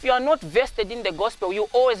are not vested in the gospel, you'll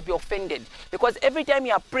always be offended. Because every time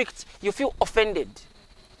you are pricked, you feel offended.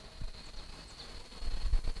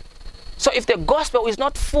 So if the gospel is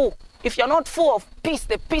not full, if you're not full of peace,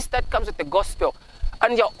 the peace that comes with the gospel,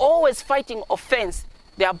 and you're always fighting offense,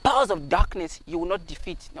 there are powers of darkness you will not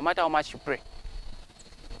defeat, no matter how much you pray.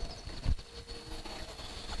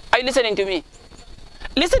 Are you listening to me?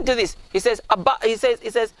 Listen to this. He says,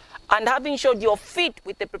 and having showed your feet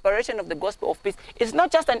with the preparation of the gospel of peace. It's not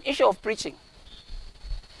just an issue of preaching.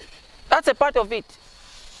 That's a part of it.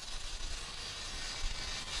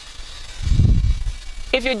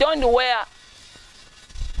 If you don't wear,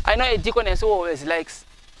 I know a deaconess who always likes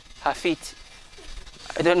her feet.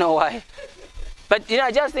 I don't know why. But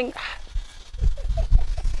I just think,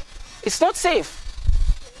 it's not safe.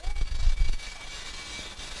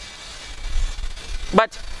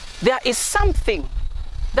 But there is something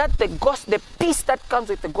that the peace that comes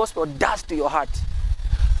with the gospel does to your heart.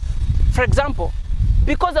 For example,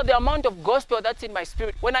 because of the amount of gospel that's in my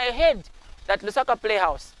spirit, when I heard that Lusaka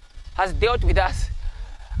Playhouse has dealt with us,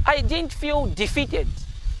 I didn't feel defeated.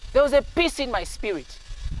 There was a peace in my spirit.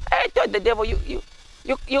 I told the devil, you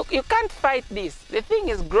can't fight this. The thing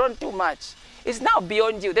is grown too much. It's now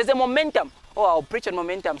beyond you. There's a momentum. Oh, I'll preach on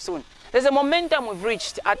momentum soon. There's a momentum we've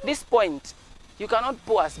reached. At this point, you cannot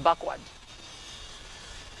pull us backward.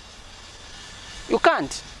 You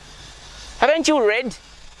can't. Haven't you read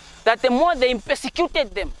that the more they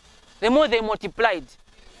persecuted them, the more they multiplied?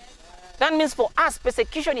 That means for us,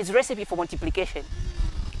 persecution is recipe for multiplication.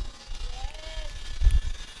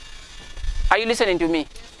 Are you listening to me?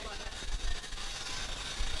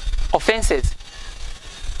 Offenses.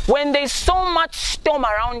 When there's so much storm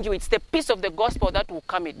around you, it's the peace of the gospel that will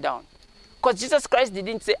calm it down. Because Jesus Christ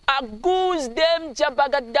didn't say, Agus dem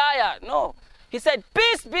jabagadaya. No. He said,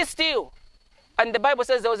 peace, be still. And the Bible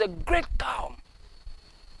says there was a great calm.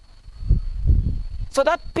 So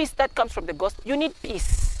that peace that comes from the gospel, you need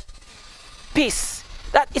peace. Peace.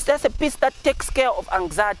 That's a peace that takes care of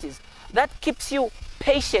anxieties. That keeps you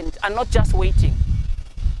patient and not just waiting.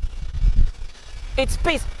 It's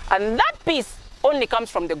peace. And that peace only comes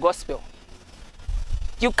from the gospel.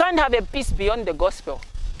 You can't have a peace beyond the gospel.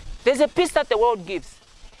 There's a peace that the world gives.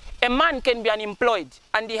 A man can be unemployed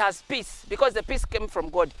and he has peace because the peace came from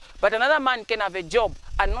God. But another man can have a job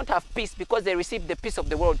and not have peace because they received the peace of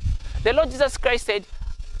the world. The Lord Jesus Christ said,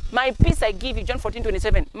 my peace I give you, John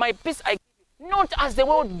 14:27. My peace I give you, not as the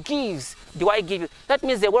world gives, do I give you. That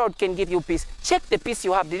means the world can give you peace. Check the peace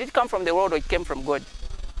you have. Did it come from the world or it came from God?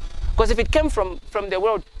 Because if it came from the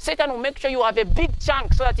world, Satan will make sure you have a big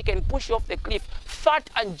chunk so that he can push you off the cliff, fat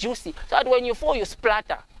and juicy, so that when you fall, you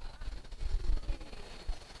splatter.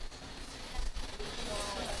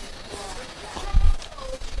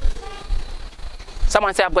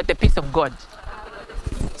 Someone say, I've got the peace of God.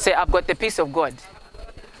 Say, I've got the peace of God.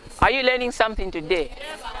 Are you learning something today?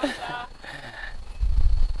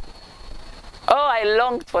 Oh, I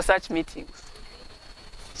longed for such meetings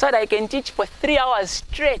so that I can teach for 3 hours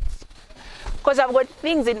straight. Because I've got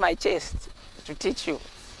things in my chest to teach you.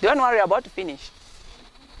 Don't worry, I'm about to finish.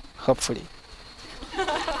 Hopefully.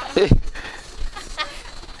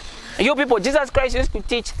 You people, Jesus Christ used to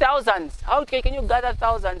teach thousands. How can you gather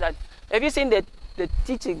thousands? And have you seen the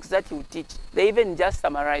teachings that he would teach? They even just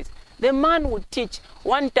summarize. The man would teach.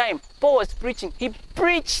 One time, Paul was preaching. He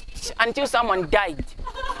preached until someone died.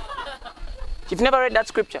 You've never read that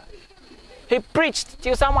scripture? He preached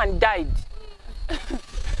till someone died.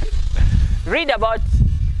 Read about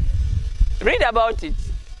it.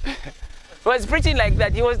 He was preaching like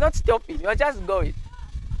that. He was not stopping. He was just going.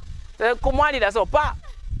 So, Kumwani da so pa.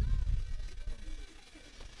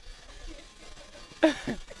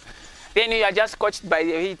 Then you are just scorched by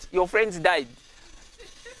the heat. Your friends died.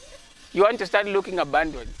 You want to start looking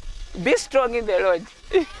abandoned. Be strong in the Lord.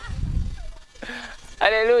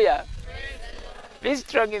 Hallelujah. Be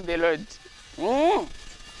strong in the Lord.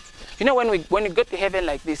 You know, when we go to heaven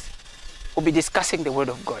like this, we'll be discussing the word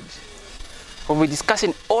of God. We'll be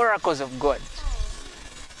discussing oracles of God.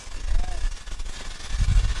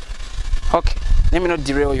 Okay, let me not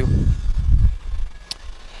derail you.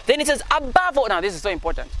 Then it says, above all. Now, this is so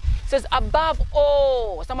important. It says, above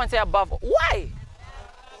all. Someone say above all. Why?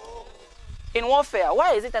 In warfare,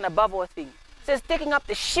 why is it an above all thing? It says, taking up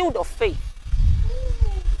the shield of faith,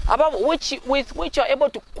 above which, with which you are able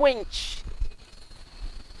to quench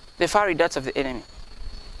the fiery darts of the enemy.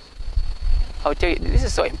 I'll tell you, this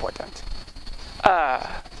is so important.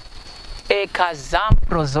 Ekazam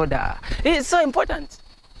prozoda. It is so important.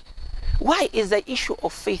 Why is the issue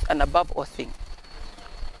of faith an above all thing?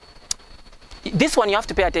 This one you have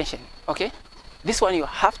to pay attention. Okay? This one you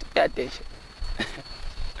have to pay attention.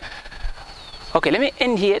 Okay, let me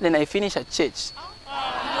end here, then I finish at church.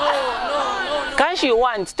 Can't you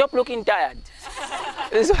want? Stop looking tired.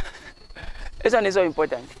 This one is so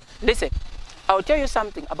important. Listen, I'll tell you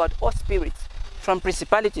something about all spirits, from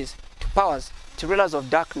principalities to powers to rulers of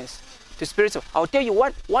darkness to spirits of... I'll tell you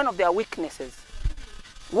one of their weaknesses.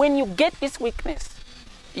 When you get this weakness,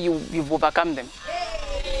 you've overcome them.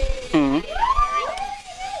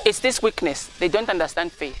 It's this weakness. They don't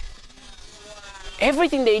understand faith.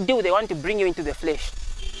 Everything they do, they want to bring you into the flesh.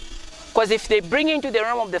 Because if they bring you into the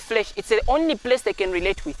realm of the flesh, it's the only place they can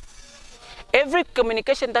relate with. Every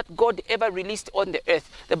communication that God ever released on the earth,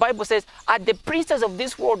 the Bible says, had the princes of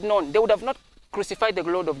this world known, they would have not crucified the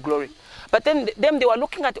Lord of glory. But then they were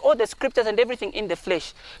looking at all the scriptures and everything in the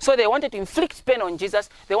flesh. So they wanted to inflict pain on Jesus.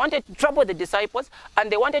 They wanted to trouble the disciples.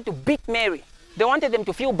 And they wanted to beat Mary. They wanted them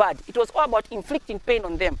to feel bad. It was all about inflicting pain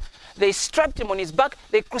on them. They strapped him on his back.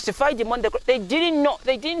 They crucified him on the cross. They didn't know.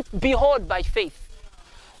 They didn't behold by faith.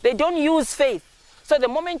 They don't use faith. So the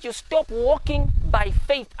moment you stop walking by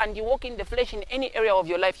faith and you walk in the flesh in any area of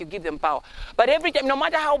your life, you give them power. But every time, no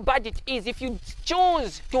matter how bad it is, if you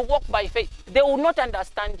choose to walk by faith, they will not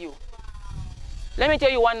understand you. Let me tell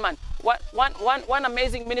you one man. One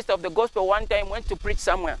amazing minister of the gospel one time went to preach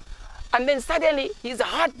somewhere. And then suddenly, his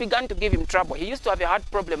heart began to give him trouble. He used to have a heart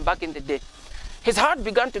problem back in the day. His heart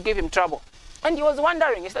began to give him trouble. And he was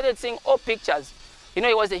wondering. He started seeing all pictures. You know,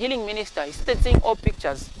 he was a healing minister. He started seeing all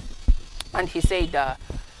pictures. And he said,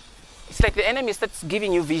 it's like the enemy starts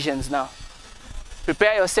giving you visions now.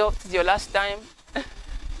 Prepare yourself. This is your last time.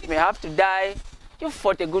 You may have to die. You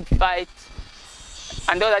fought a good fight.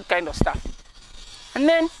 And all that kind of stuff. And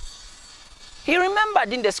then, he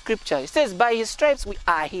remembered in the scripture. It says, by his stripes we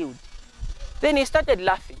are healed. Then he started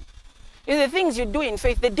laughing. It's the things you do in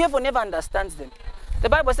faith, the devil never understands them. The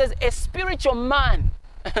Bible says, a spiritual man,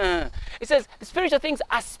 it says, spiritual things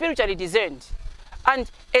are spiritually discerned. And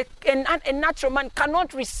a natural man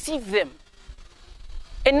cannot receive them.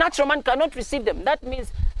 A natural man cannot receive them. That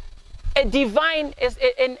means a divine,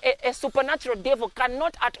 a supernatural devil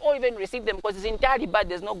cannot at all even receive them because he's entirely bad.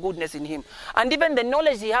 There's no goodness in him. And even the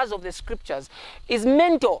knowledge he has of the scriptures is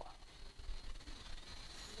mental.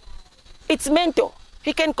 It's mental.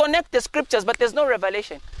 He can connect the scriptures, but there's no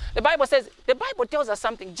revelation. The Bible tells us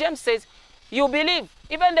something. James says, you believe.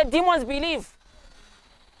 Even the demons believe.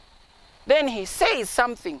 Then he says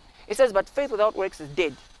something. He says, but faith without works is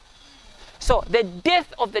dead. So the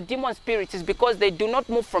death of the demon spirits is because they do not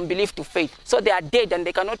move from belief to faith. So they are dead and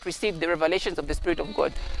they cannot receive the revelations of the Spirit of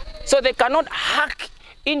God. So they cannot hack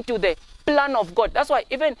into the plan of God. That's why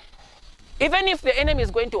even if the enemy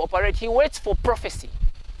is going to operate, he waits for prophecy.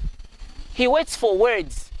 He waits for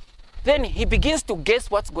words. Then he begins to guess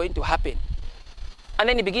what's going to happen. And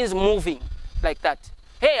then he begins moving like that.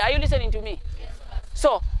 Hey, are you listening to me? Yes,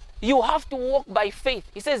 so you have to walk by faith.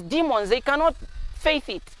 He says demons, they cannot faith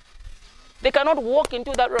it. They cannot walk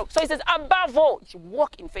into that rock. So he says, above all, you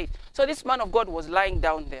walk in faith. So this man of God was lying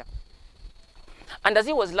down there. And as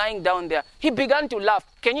he was lying down there, he began to laugh.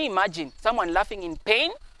 Can you imagine someone laughing in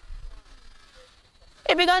pain?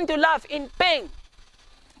 He began to laugh in pain.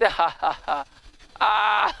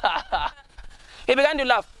 He began to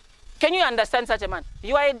laugh. Can you understand such a man? If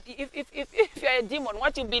you are a demon,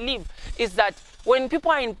 what you believe is that when people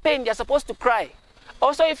are in pain, they are supposed to cry.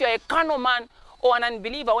 Also, if you are a carnal man or an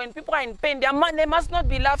unbeliever, when people are in pain, they must not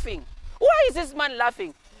be laughing. Why is this man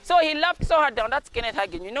laughing? So he laughed so hard. Now that's Kenneth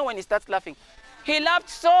Hagin. You know when he starts laughing. He laughed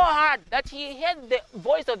so hard that he heard the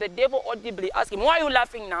voice of the devil audibly ask him, why are you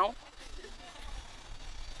laughing now?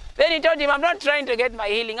 Then he told him, I'm not trying to get my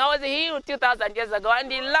healing. I was healed 2,000 years ago.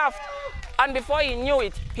 And he laughed. And before he knew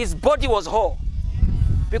it, his body was whole.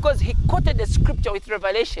 Because he quoted the scripture with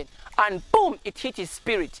revelation. And boom, it hit his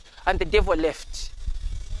spirit. And the devil left.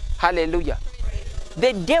 Hallelujah.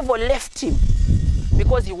 The devil left him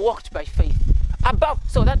because he walked by faith.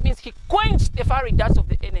 So that means he quenched the fiery darts of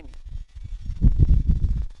the enemy.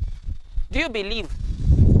 Do you believe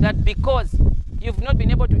that because you've not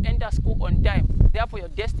been able to enter school on time, therefore your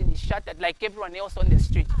destiny is shattered like everyone else on the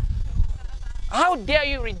street? How dare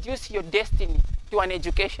you reduce your destiny to an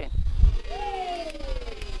education?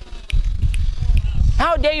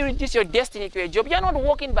 How dare you reduce your destiny to a job? You're not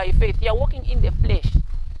walking by faith, you're walking in the flesh.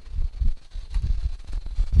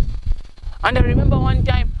 And I remember one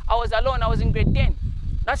time I was alone, I was in grade 10.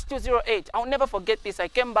 That's 208. I'll never forget this. I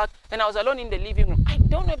came back and I was alone in the living room. I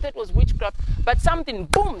don't know if that was witchcraft, but something,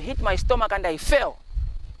 boom, hit my stomach and I fell.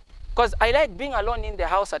 Because I like being alone in the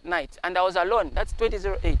house at night. And I was alone. That's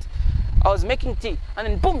 2008. I was making tea. And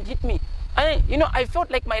then boom, hit me. And then, I felt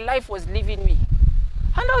like my life was leaving me.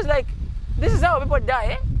 And I was like, this is how people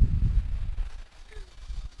die, eh?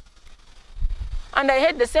 And I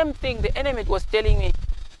heard the same thing the enemy was telling me.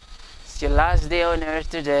 It's your last day on earth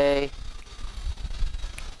today.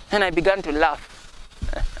 And I began to laugh.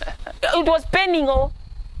 It was paining, oh.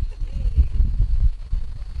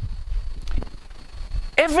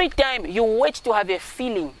 Every time you wait to have a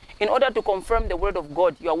feeling in order to confirm the word of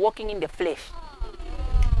God, you are walking in the flesh.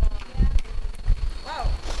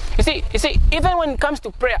 You see, even when it comes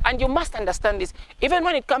to prayer, and you must understand this, even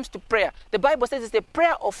when it comes to prayer, the Bible says it's the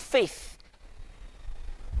prayer of faith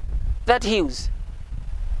that heals.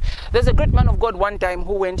 There's a great man of God one time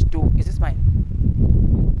who went to, is this mine?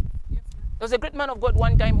 There was a great man of God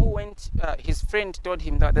one time who went, his friend told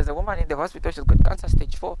him that there's a woman in the hospital, she's got cancer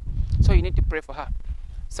stage 4, so you need to pray for her.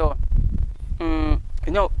 So, when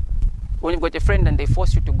you've got a friend and they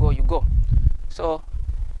force you to go, you go. So,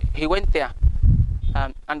 he went there,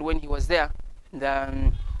 and when he was there,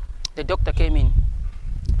 the doctor came in,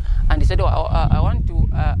 and he said, I want to,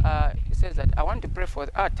 he says that, I want to pray for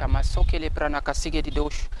Tamasokele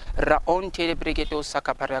Pranakasigedidosh, Raontele Brigedo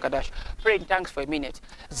Sakaparagadash. Pray in tongues for a minute.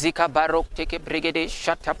 Zika Barok Teke Brigade,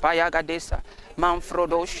 Shatapayagadesa,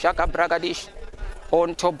 Manfrodo Shaka Bragadish,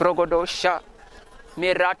 Onto Brogodo Sha,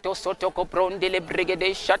 Mirato Sotoko Prondele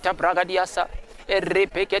Brigade, Shata Bragadiasa.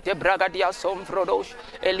 Repekete bragadia somfrodosh,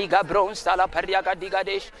 Eliga bron sala pariaga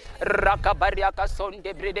digadesh, Rakabariaka son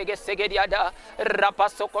de bredege segediada,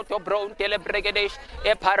 Rapasokoto bron telebregedesh,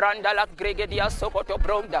 Eparanda la gregedia sokoto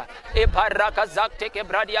bronda, Eparaka zakteke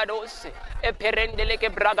bradiados, Eperendeleke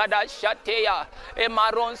bragada shatea,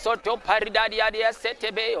 Emaron soto paridadia dia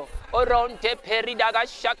setebeo. Oronte peridaga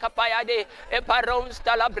shakapayade, eparon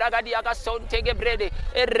stala bragadiaga sontege brede,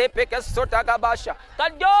 repeke sotagabasha,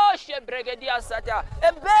 kadoshe bregedia sata,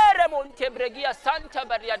 ebere monte bregia santa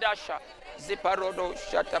bariadasha, ziparodo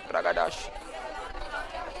shata bragadash,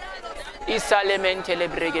 isalemente le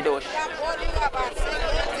bregedosh,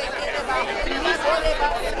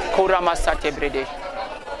 kuramasate brede.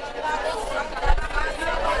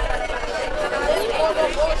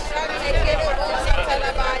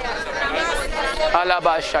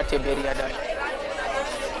 Alabashate beriada.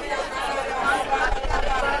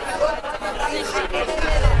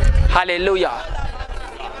 Hallelujah.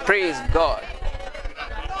 Praise God.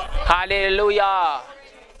 Hallelujah.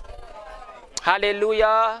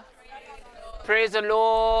 Hallelujah. Praise the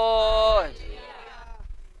Lord.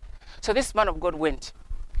 So this man of God went.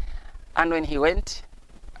 And when he went,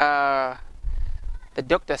 the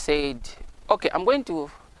doctor said, okay,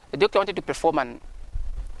 the doctor wanted to perform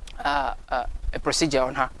a procedure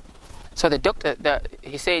on her. So the doctor,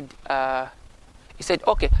 he said,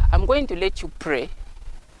 okay, I'm going to let you pray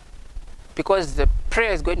because the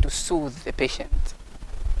prayer is going to soothe the patient.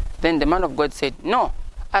 Then the man of God said, no,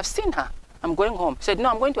 I've seen her. I'm going home. He said, no,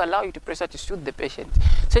 I'm going to allow you to pray to soothe the patient.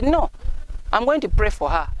 He said, no, I'm going to pray for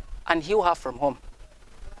her and heal her from home.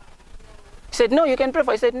 He said, no, you can pray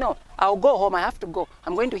for her. He said, no, I'll go home. I have to go.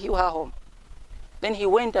 I'm going to heal her home. Then he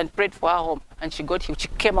went and prayed for her home and she got healed. She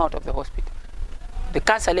came out of the hospital. The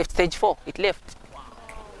cancer left stage 4. It left.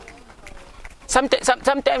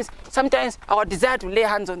 Sometimes our desire to lay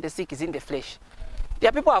hands on the sick is in the flesh. There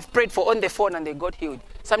are people who have prayed for on the phone and they got healed.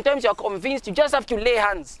 Sometimes you are convinced you just have to lay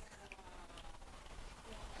hands.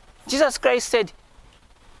 Jesus Christ said,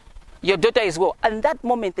 your daughter is well. And that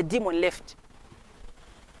moment the demon left.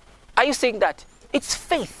 Are you saying that? It's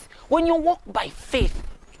faith. When you walk by faith,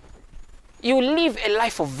 you live a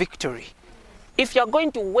life of victory. If you're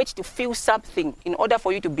going to wait to feel something in order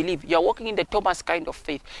for you to believe, you're walking in the Thomas kind of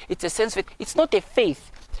faith. It's a sense of faith. It's not a faith.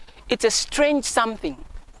 It's a strange something.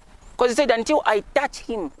 Because he said, until I touch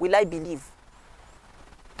him, will I believe?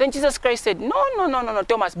 Then Jesus Christ said, no,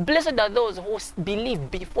 Thomas. Blessed are those who believe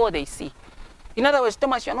before they see. In other words,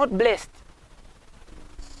 Thomas, you're not blessed.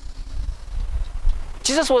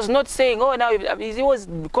 Jesus was not saying, oh, now he was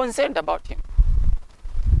concerned about him.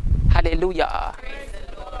 Hallelujah.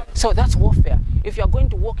 So that's warfare. If you are going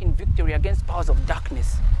to walk in victory against powers of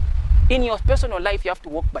darkness, in your personal life, you have to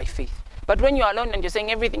walk by faith. But when you are alone and you're saying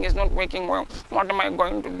everything is not working well, what am I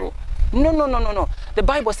going to do? No. The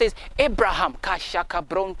Bible says, Abraham,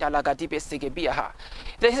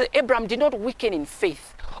 Abraham did not weaken in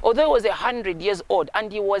faith. Although he was 100 years old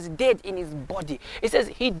and he was dead in his body, it says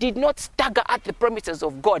he did not stagger at the promises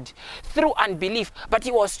of God through unbelief, but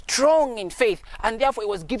he was strong in faith, and therefore he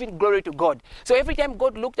was giving glory to God. So every time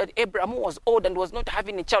God looked at Abraham, who was old and was not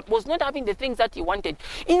having a child, was not having the things that he wanted,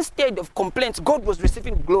 instead of complaints, God was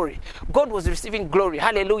receiving glory. God was receiving glory.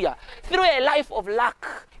 Hallelujah. Through a life of lack,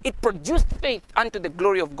 it produced faith unto the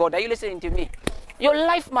glory of God. Are you listening to me? Your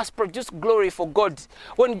life must produce glory for God.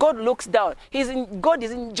 When God looks down, God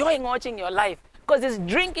is enjoying watching your life because he's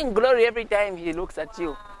drinking glory every time he looks at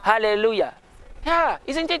you. Hallelujah. Yeah,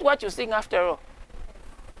 isn't it what you sing after all?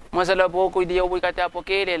 So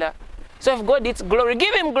if God needs glory,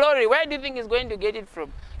 give him glory. Where do you think he's going to get it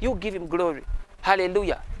from? You give him glory.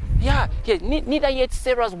 Hallelujah. Yeah, neither yet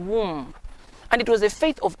Sarah's womb. And it was the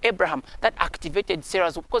faith of Abraham that activated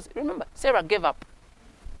Sarah's womb. Because remember, Sarah gave up.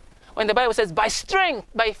 When the Bible says, by strength,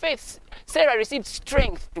 by faith, Sarah received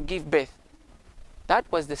strength to give birth. That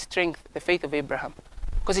was the strength, the faith of Abraham.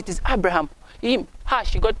 Because it is Abraham. She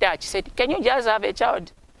got touched. She said, can you just have a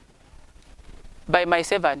child by my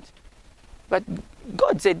servant? But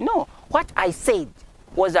God said, no. What I said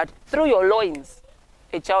was that through your loins,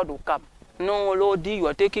 a child will come. No, Lordy, you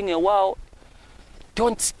are taking a while.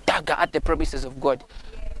 Don't stagger at the promises of God.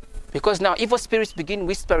 Because now evil spirits begin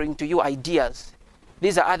whispering to you ideas.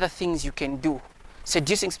 These are other things you can do.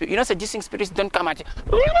 Seducing spirits. You know, seducing spirits don't come at you.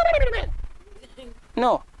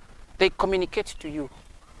 No. They communicate to you.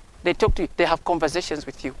 They talk to you. They have conversations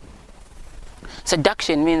with you.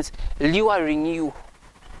 Seduction means luring you.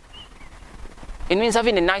 It means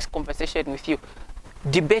having a nice conversation with you,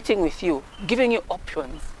 debating with you, giving you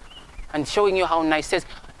options, and showing you how nice it is.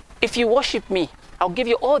 If you worship me, I'll give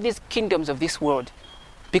you all these kingdoms of this world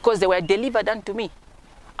because they were delivered unto me.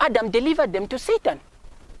 Adam delivered them to Satan.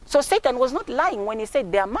 So Satan was not lying when he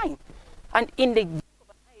said they are mine. And in the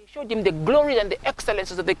he showed him the glory and the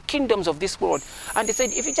excellences of the kingdoms of this world. And he said,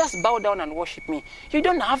 if you just bow down and worship me, you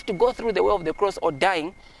don't have to go through the way of the cross or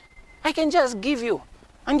dying. I can just give you.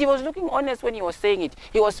 And he was looking honest when he was saying it.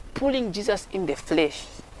 He was pulling Jesus in the flesh,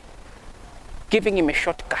 giving him a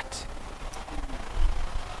shortcut.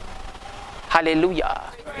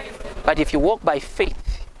 Hallelujah. But if you walk by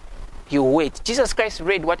faith, you wait. Jesus Christ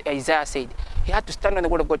read what Isaiah said. He had to stand on the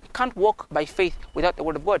word of God. You can't walk by faith without the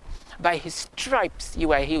word of God. By his stripes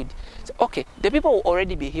you are healed. So, okay, the people will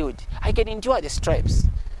already be healed. I can enjoy the stripes.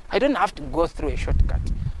 I don't have to go through a shortcut.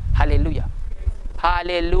 Hallelujah.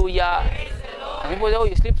 Hallelujah. And people say, oh,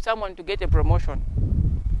 you slip someone to get a promotion.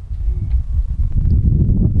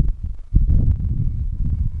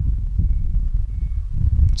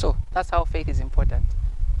 So that's how faith is important.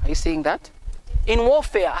 Are you seeing that? In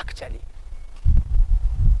warfare, actually.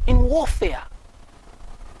 In warfare.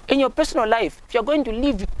 In your personal life, if you're going to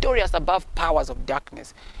live victorious above powers of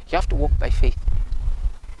darkness, you have to walk by faith.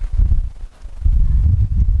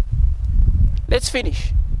 Let's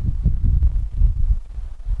finish.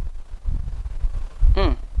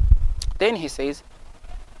 Then he says,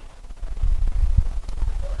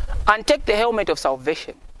 and take the helmet of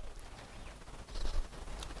salvation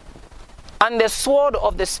and the sword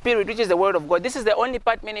of the Spirit, which is the word of God. This is the only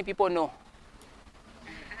part many people know.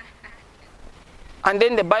 And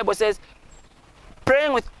then the Bible says,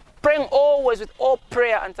 praying always with all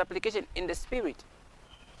prayer and supplication in the Spirit.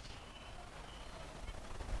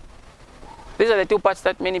 These are the two parts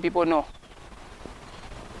that many people know.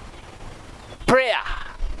 Prayer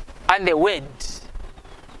and the word.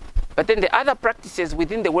 But then the other practices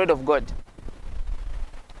within the word of God,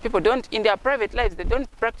 people don't, in their private lives, they don't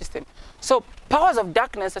practice them. So powers of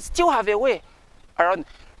darkness still have a way around.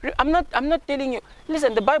 I'm not telling you,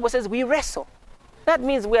 listen, the Bible says we wrestle. That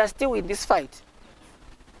means we are still in this fight.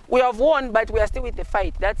 We have won, but we are still in the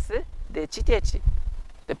fight. That's the chitechi,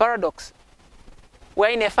 the paradox.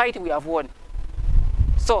 We're in a fight, we have won.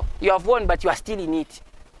 So you have won, but you are still in it.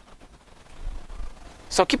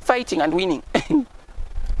 So keep fighting and winning.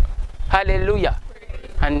 Hallelujah.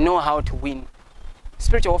 And know how to win.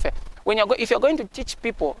 Spiritual warfare. If you're going to teach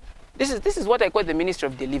people, this is what I call the ministry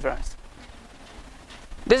of deliverance.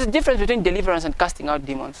 There's a difference between deliverance and casting out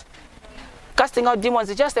demons. Casting out demons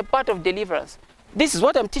is just a part of deliverance. This is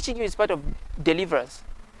what I'm teaching you is part of deliverance.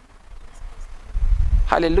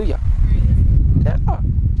 Hallelujah.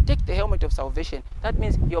 Take the helmet of salvation. That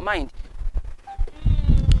means your mind.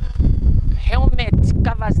 Helmet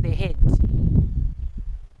covers the head.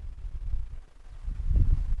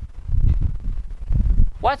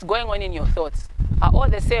 What's going on in your thoughts? Are all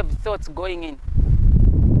the saved thoughts going in?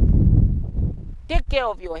 Take care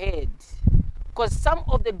of your head. Because some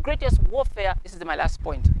of the greatest warfare, this is my last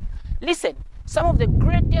point. Listen, some of the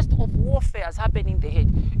greatest of warfares happen in the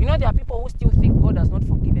head. You know, there are people who still think God has not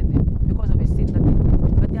forgiven them because of a sin that they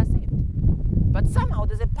did, but they are saved. But somehow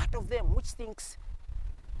there's a part of them which thinks,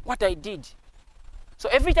 what I did. So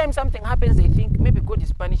every time something happens, they think, maybe God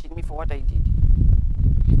is punishing me for what I did.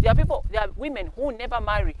 There are women who never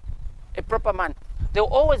marry a proper man. They'll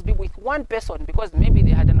always be with one person because maybe they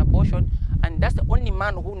had an abortion and that's the only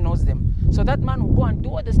man who knows them. So that man will go and do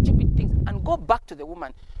all the stupid things and go back to the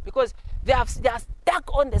woman because they are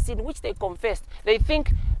stuck on the sin which they confessed. They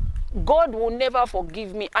think God will never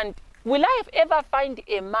forgive me, and will I ever find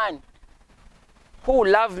a man who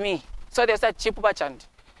will love me? So they start chipubachand.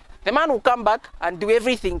 The man will come back and do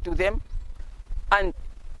everything to them. And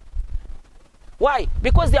why?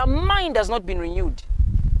 Because their mind has not been renewed.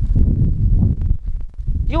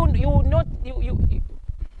 You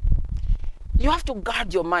have to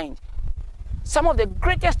guard your mind. Some of the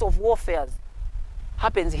greatest of warfares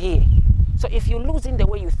happens here. So if you lose in the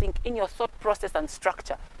way you think, in your thought process and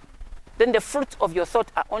structure, then the fruits of your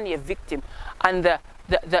thought are only a victim, and the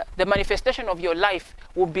manifestation of your life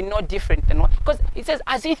will be no different than what. Because it says,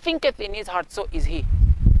 as he thinketh in his heart, so is he.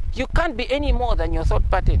 You can't be any more than your thought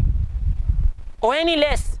pattern, or any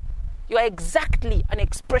less. You are exactly an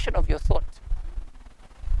expression of your thought.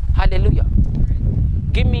 Hallelujah.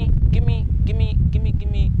 Give me.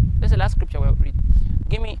 That's the last scripture we'll read.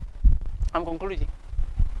 I'm concluding.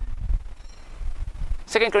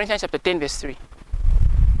 2 Corinthians chapter 10, verse 3.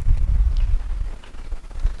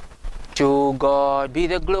 To God be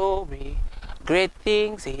the glory, great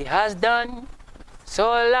things he has done.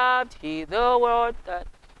 So loved he the world that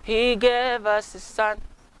he gave us his son,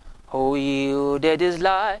 who yielded his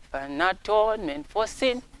life an atonement for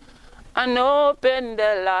sin, and opened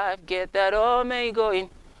the life gate that all may go in.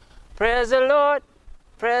 Praise the Lord,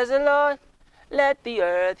 let the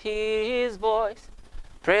earth hear his voice.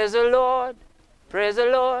 Praise the Lord,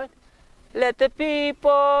 let the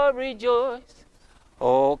people rejoice.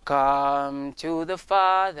 Oh, come to the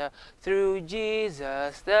Father through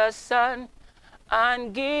Jesus the Son,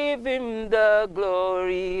 and give him the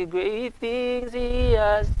glory, great things he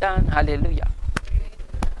has done. Hallelujah.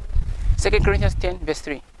 2 Corinthians 10, verse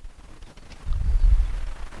 3.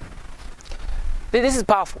 This is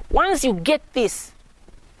powerful. Once you get this,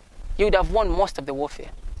 you would have won most of the warfare.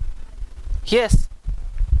 Yes,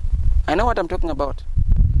 I know what I'm talking about.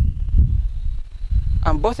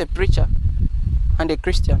 I'm both a preacher and a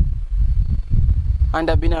Christian, and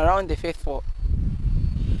I've been around the faith for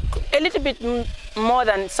a little bit more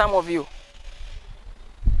than some of you.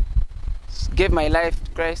 Gave my life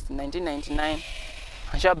to Christ in 1999.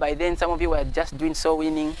 I'm sure by then some of you were just doing soul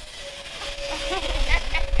winning.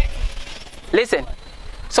 Listen,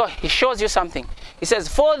 so he shows you something. He says,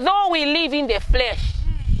 for though we live in the flesh,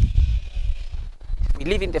 we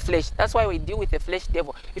live in the flesh. That's why we deal with the flesh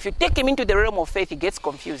devil. If you take him into the realm of faith, he gets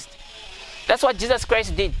confused. That's what Jesus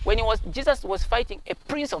Christ did. Jesus was fighting a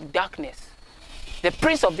prince of darkness, the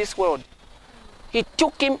prince of this world. He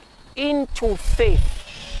took him into faith.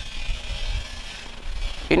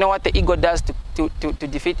 You know what the ego does to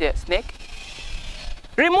defeat a snake?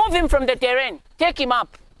 Remove him from the terrain. Take him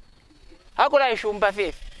up. How could I show him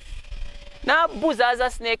faith? Now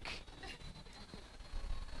buzaza snake.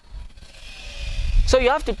 So you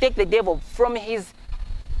have to take the devil from his.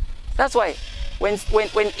 That's why when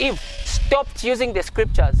Eve stopped using the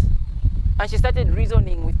scriptures and she started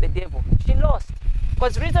reasoning with the devil, she lost.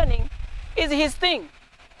 Because reasoning is his thing.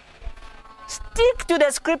 Stick to the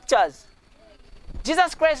scriptures.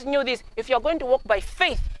 Jesus Christ knew this. If you're going to walk by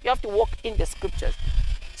faith, you have to walk in the scriptures.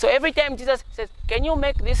 So every time Jesus says, can you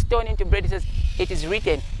make this stone into bread? He says, it is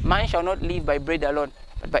written, man shall not live by bread alone,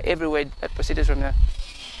 but by every word that proceeds from there.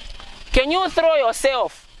 Can you throw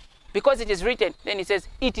yourself because it is written? Then he says,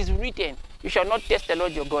 it is written, you shall not test the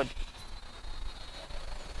Lord your God.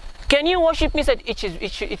 Can you worship me? Said,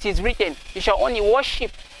 it is written, you shall only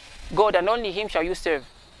worship God and only him shall you serve.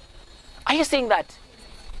 Are you saying that?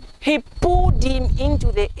 He pulled him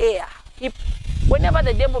into the air. Whenever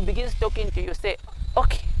the devil begins talking to you, say,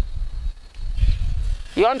 okay,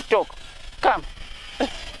 you want to talk? Come.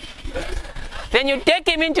 Then you take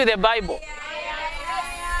him into the Bible.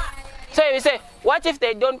 So you say, what if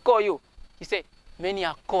they don't call you? You say, many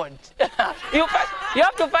are called. You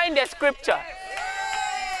have to find the scripture.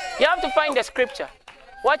 You have to find the scripture.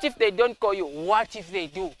 What if they don't call you? What if they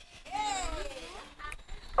do?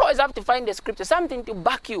 Always have to find the scripture, something to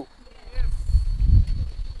back you.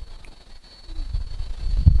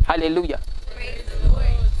 Hallelujah.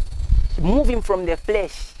 Move him from the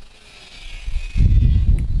flesh.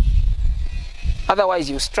 Otherwise,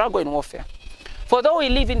 you struggle in warfare. For though we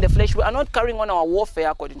live in the flesh, we are not carrying on our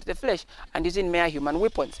warfare according to the flesh and using mere human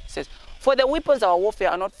weapons. It says, for the weapons of our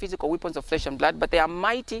warfare are not physical weapons of flesh and blood, but they are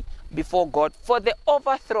mighty before God for the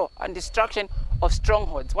overthrow and destruction of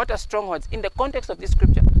strongholds. What are strongholds? In the context of this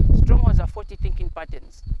scripture, strongholds are faulty thinking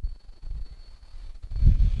patterns.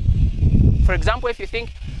 For example, if you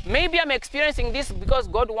think, maybe I'm experiencing this because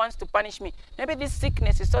God wants to punish me. Maybe this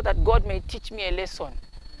sickness is so that God may teach me a lesson.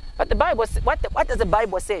 But the Bible, what does the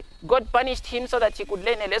Bible say? God punished him so that he could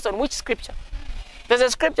learn a lesson. Which scripture? There's a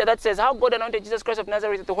scripture that says how God anointed Jesus Christ of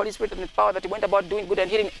Nazareth with the Holy Spirit and with power, that he went about doing good and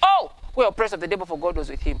healing all who were oppressed of the devil, for God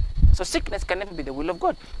was with him. So sickness can never be the will of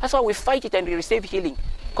God. That's why we fight it and we receive healing.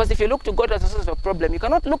 Because if you look to God as a source of a problem, you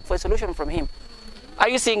cannot look for a solution from him. Are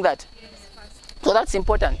you seeing that? So that's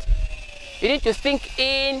important. You need to think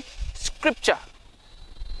in scripture.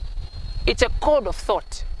 It's a code of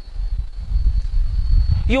thought.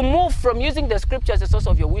 You move from using the scripture as a source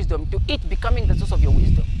of your wisdom to it becoming the source of your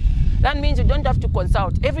wisdom. That means you don't have to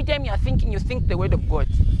consult. Every time you are thinking, you think the word of God.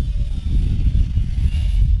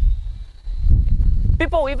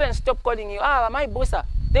 People will even stop calling you, my bossa.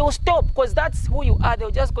 They will stop because that's who you are.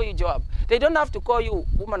 They'll just call you Joab. They don't have to call you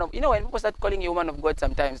woman of, when people start calling you woman of God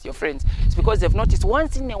sometimes, your friends, it's because they've noticed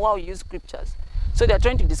once in a while you use scriptures. So they're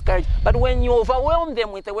trying to discourage. But when you overwhelm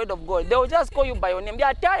them with the word of God, they'll just call you by your name. They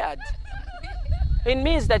are tired. It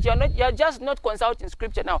means that you're just not consulting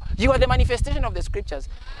scripture now. You are the manifestation of the scriptures.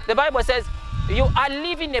 The Bible says you are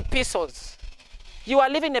living epistles. You are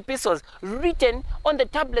living epistles written on the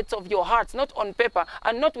tablets of your hearts, not on paper,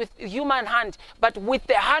 and not with human hand, but with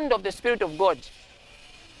the hand of the Spirit of God.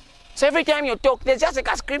 So every time you talk, there's just like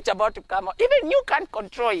a scripture about to come out. Even you can't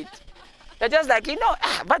control it. They're just like,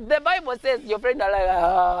 but the Bible says, your friend are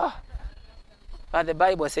like, But the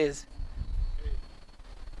Bible says.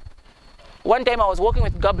 One time I was working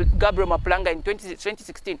with Gabriel Maplanga in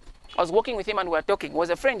 2016. I was working with him and we were talking. He was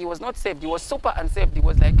a friend. He was not saved. He was super unsaved. He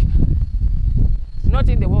was like, not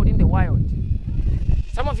in the world, in the wild.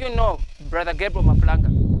 Some of you know Brother Gabriel Maplanga.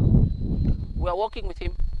 We were working with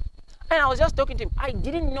him. And I was just talking to him. I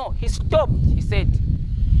didn't know. He stopped. He said,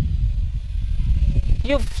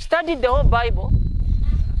 you've studied the whole Bible.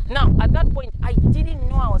 Now, at that point, I didn't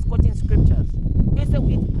know I was quoting scriptures. He said,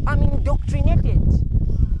 I'm indoctrinated.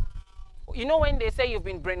 You know when they say you've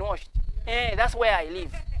been brainwashed? That's where I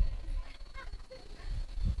live.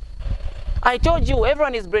 I told you,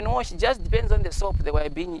 everyone is brainwashed. It just depends on the soap they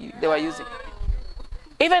were using.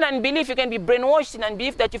 Even unbelief, you can be brainwashed in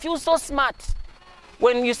unbelief that you feel so smart.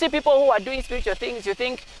 When you see people who are doing spiritual things, you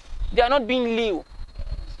think they are not being liu.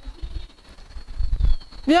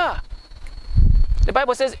 Yeah. The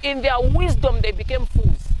Bible says, in their wisdom they became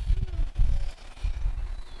fools.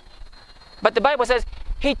 But the Bible says,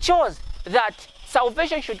 he chose that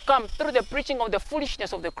salvation should come through the preaching of the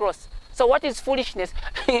foolishness of the cross. So what is foolishness?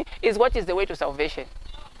 Is what is the way to salvation.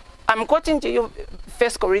 I'm quoting to you 1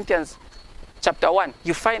 Corinthians chapter 1.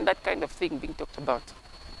 You find that kind of thing being talked about.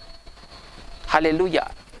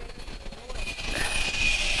 Hallelujah.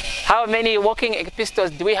 How many walking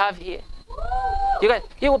epistles do we have here?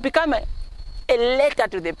 You will become a letter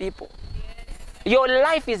to the people. Your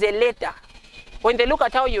life is a letter. When they look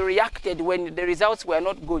at how you reacted when the results were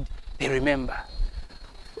not good, they remember.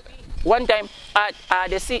 One time at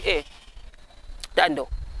the CA, Dando,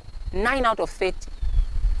 9 out of 30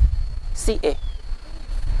 CA.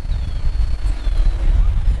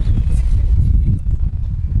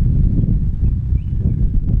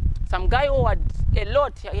 Some guy who had a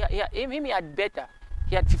lot, he had better.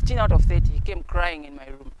 He had 15 out of 30. He came crying in my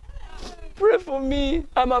room. Pray for me.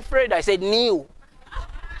 I'm afraid. I said, kneel.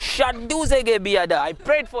 I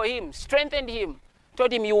prayed for him, strengthened him,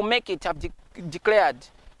 told him, you will make it, I've declared.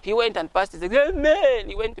 He went and passed. He said, amen.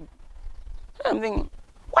 He went to... I'm thinking,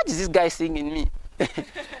 what is this guy seeing in me?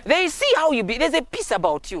 They see how you be. There's a peace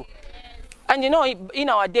about you. And in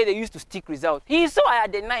our day, they used to stick results. He saw I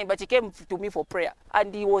had a 9, but he came to me for prayer.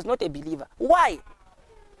 And he was not a believer. Why?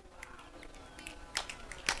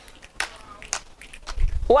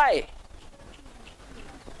 Why?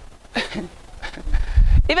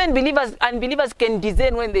 Even believers, unbelievers can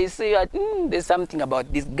discern when they say, there's something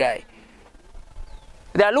about this guy.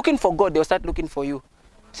 They are looking for God, they'll start looking for you.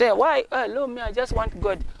 Say, why? Hello, me, I just want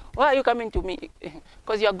God. Why are you coming to me?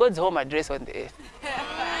 Because you are God's home address on the earth.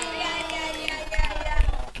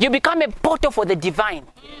 You become a portal for the divine.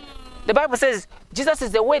 The Bible says, Jesus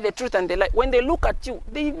is the way, the truth, and the light. When they look at you,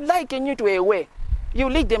 they liken you to a way. You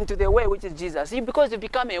lead them to the way, which is Jesus. Because you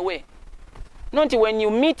become a way. Not when you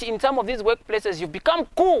meet in some of these workplaces, you become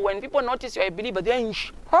cool. When people notice you're a believer, they're in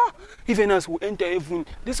shock. Even us who enter heaven,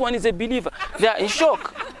 this one is a believer. They are in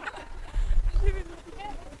shock.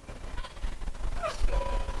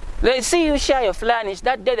 They see you share your flyer, and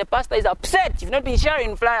that day the pastor is upset. You've not been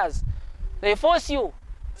sharing flyers. They force you.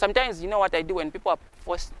 Sometimes, you know what I do when people are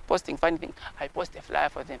posting funny things? I post a flyer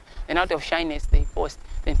for them. And out of shyness, they post.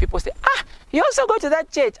 Then people say, you also go to that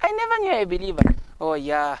church. I never knew you're a believer. Oh,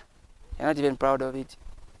 yeah. You're not even proud of it.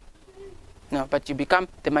 No, but you become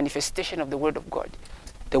the manifestation of the word of God.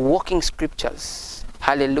 The walking scriptures.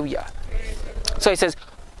 Hallelujah. So it says,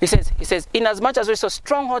 He says, inasmuch as we saw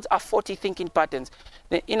strongholds are faulty thinking patterns.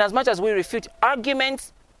 Inasmuch as we refute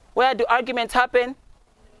arguments, where do arguments happen?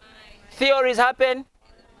 Theories happen.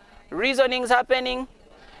 Reasonings happening.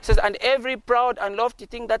 It says, and every proud and lofty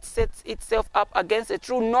thing that sets itself up against the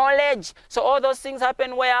true knowledge. So all those things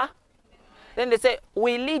happen where? Then they say,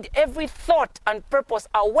 we lead every thought and purpose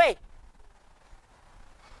away.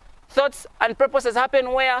 Thoughts and purposes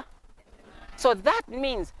happen where? So that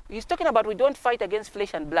means, he's talking about we don't fight against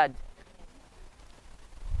flesh and blood.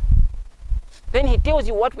 Then he tells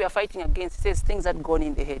you what we are fighting against. He says things that go on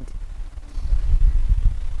in the head.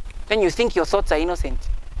 Then you think your thoughts are innocent.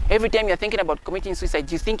 Every time you're thinking about committing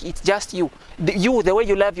suicide, you think it's just you. The way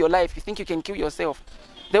you live your life, you think you can kill yourself.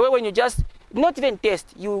 The way when you just, not even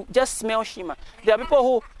taste, you just smell shima. There are people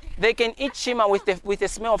who, they can eat shima with the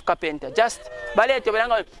smell of carpenter. Just,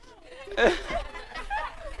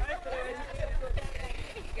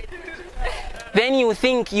 then you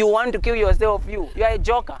think you want to kill yourself. You are a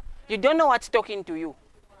joker. You don't know what's talking to you.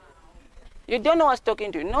 You don't know what's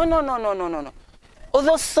talking to you. No. All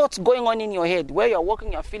those thoughts going on in your head, where you're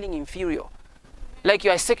walking, you're feeling inferior. Like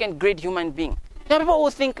you're a second-grade human being. There are people who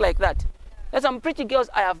think like that. There's some pretty girls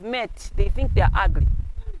I have met, they think they're ugly.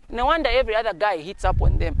 No wonder every other guy hits up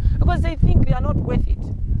on them. Because they think they are not worth it.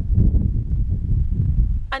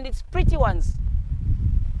 And it's pretty ones.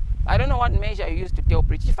 I don't know what measure you use to tell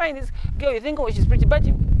pretty. You find this girl, you think, oh, she's pretty, but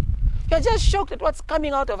you're just shocked at what's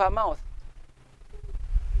coming out of her mouth.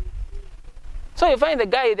 So you find the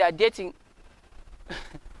guy they are dating.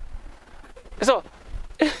 So,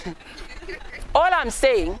 all I'm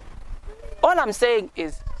saying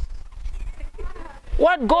is,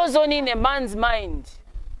 what goes on in a man's mind,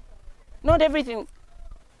 not everything.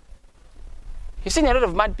 You've seen a lot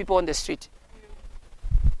of mad people on the street.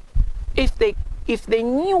 If they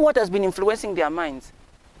knew what has been influencing their minds,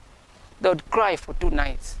 they would cry for 2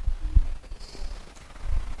 nights.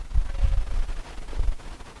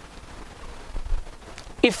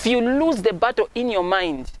 If you lose the battle in your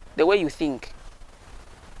mind, the way you think,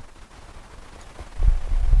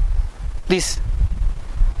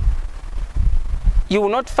 you will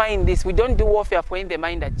not find this. We don't do warfare for in the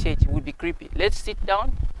mind at church. It would be creepy. Let's sit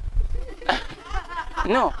down.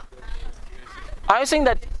 No. Are you saying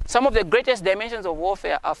that some of the greatest dimensions of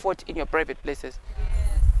warfare are fought in your private places?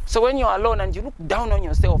 So when you're alone and you look down on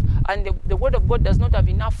yourself and the word of God does not have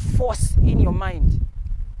enough force in your mind,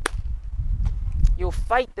 you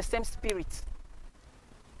fight the same spirits.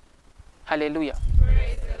 Hallelujah.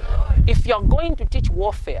 Praise the Lord. If you're going to teach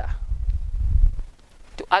warfare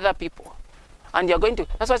to other people, and you're going to,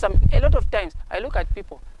 that's why a lot of times I look at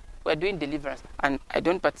people who are doing deliverance and I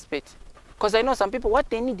don't participate. Because I know some people, what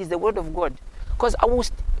they need is the word of God. Because I will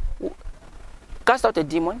cast out a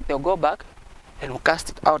demon, they'll go back, and we'll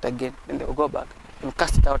cast it out again, then they'll go back, and we'll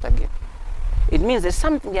cast it out again. It means there's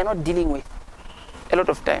something they're not dealing with a lot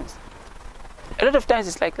of times. A lot of times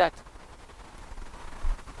it's like that.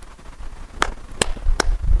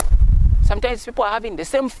 Sometimes people are having the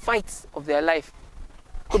same fights of their life.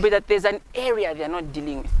 Could be that there's an area they are not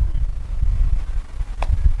dealing with.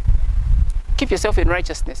 Keep yourself in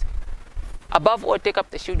righteousness. Above all, take up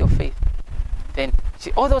the shield of faith. Then,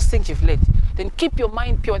 see, all those things you've laid, then keep your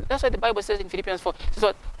mind pure. That's why the Bible says in Philippians 4,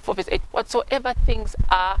 4 verse 8, whatsoever things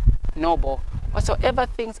are noble, whatsoever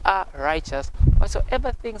things are righteous,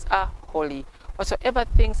 whatsoever things are holy, whatsoever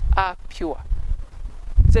things are pure.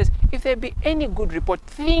 It says, if there be any good report,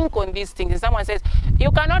 think on these things. And someone says,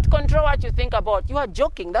 you cannot control what you think about. You are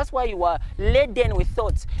joking. That's why you are laden with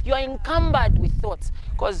thoughts. You are encumbered with thoughts.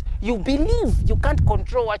 Because you believe you can't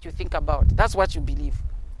control what you think about. That's what you believe.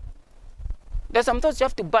 There's some thoughts you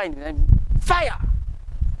have to bind. Fire!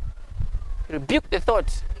 Rebuke the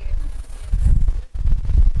thoughts.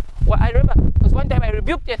 Well, I remember, because one time I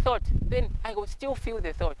rebuked a thought. Then I would still feel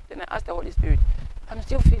the thought. Then I asked the Holy Spirit, I'm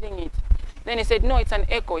still feeling it. Then he said, no, it's an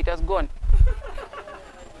echo. It has gone.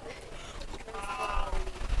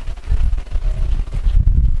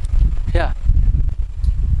 Yeah.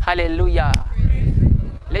 Hallelujah.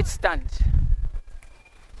 Let's stand.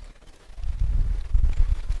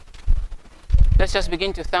 Let's just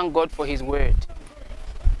begin to thank God for His word.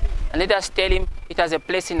 And let us tell Him it has a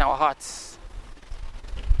place in our hearts.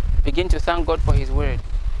 Begin to thank God for His word.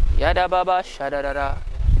 Yada baba shadadada.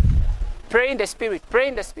 Pray in the spirit. Pray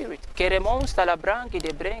in the spirit. Keremon stalabranki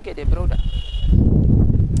de brenke de broda.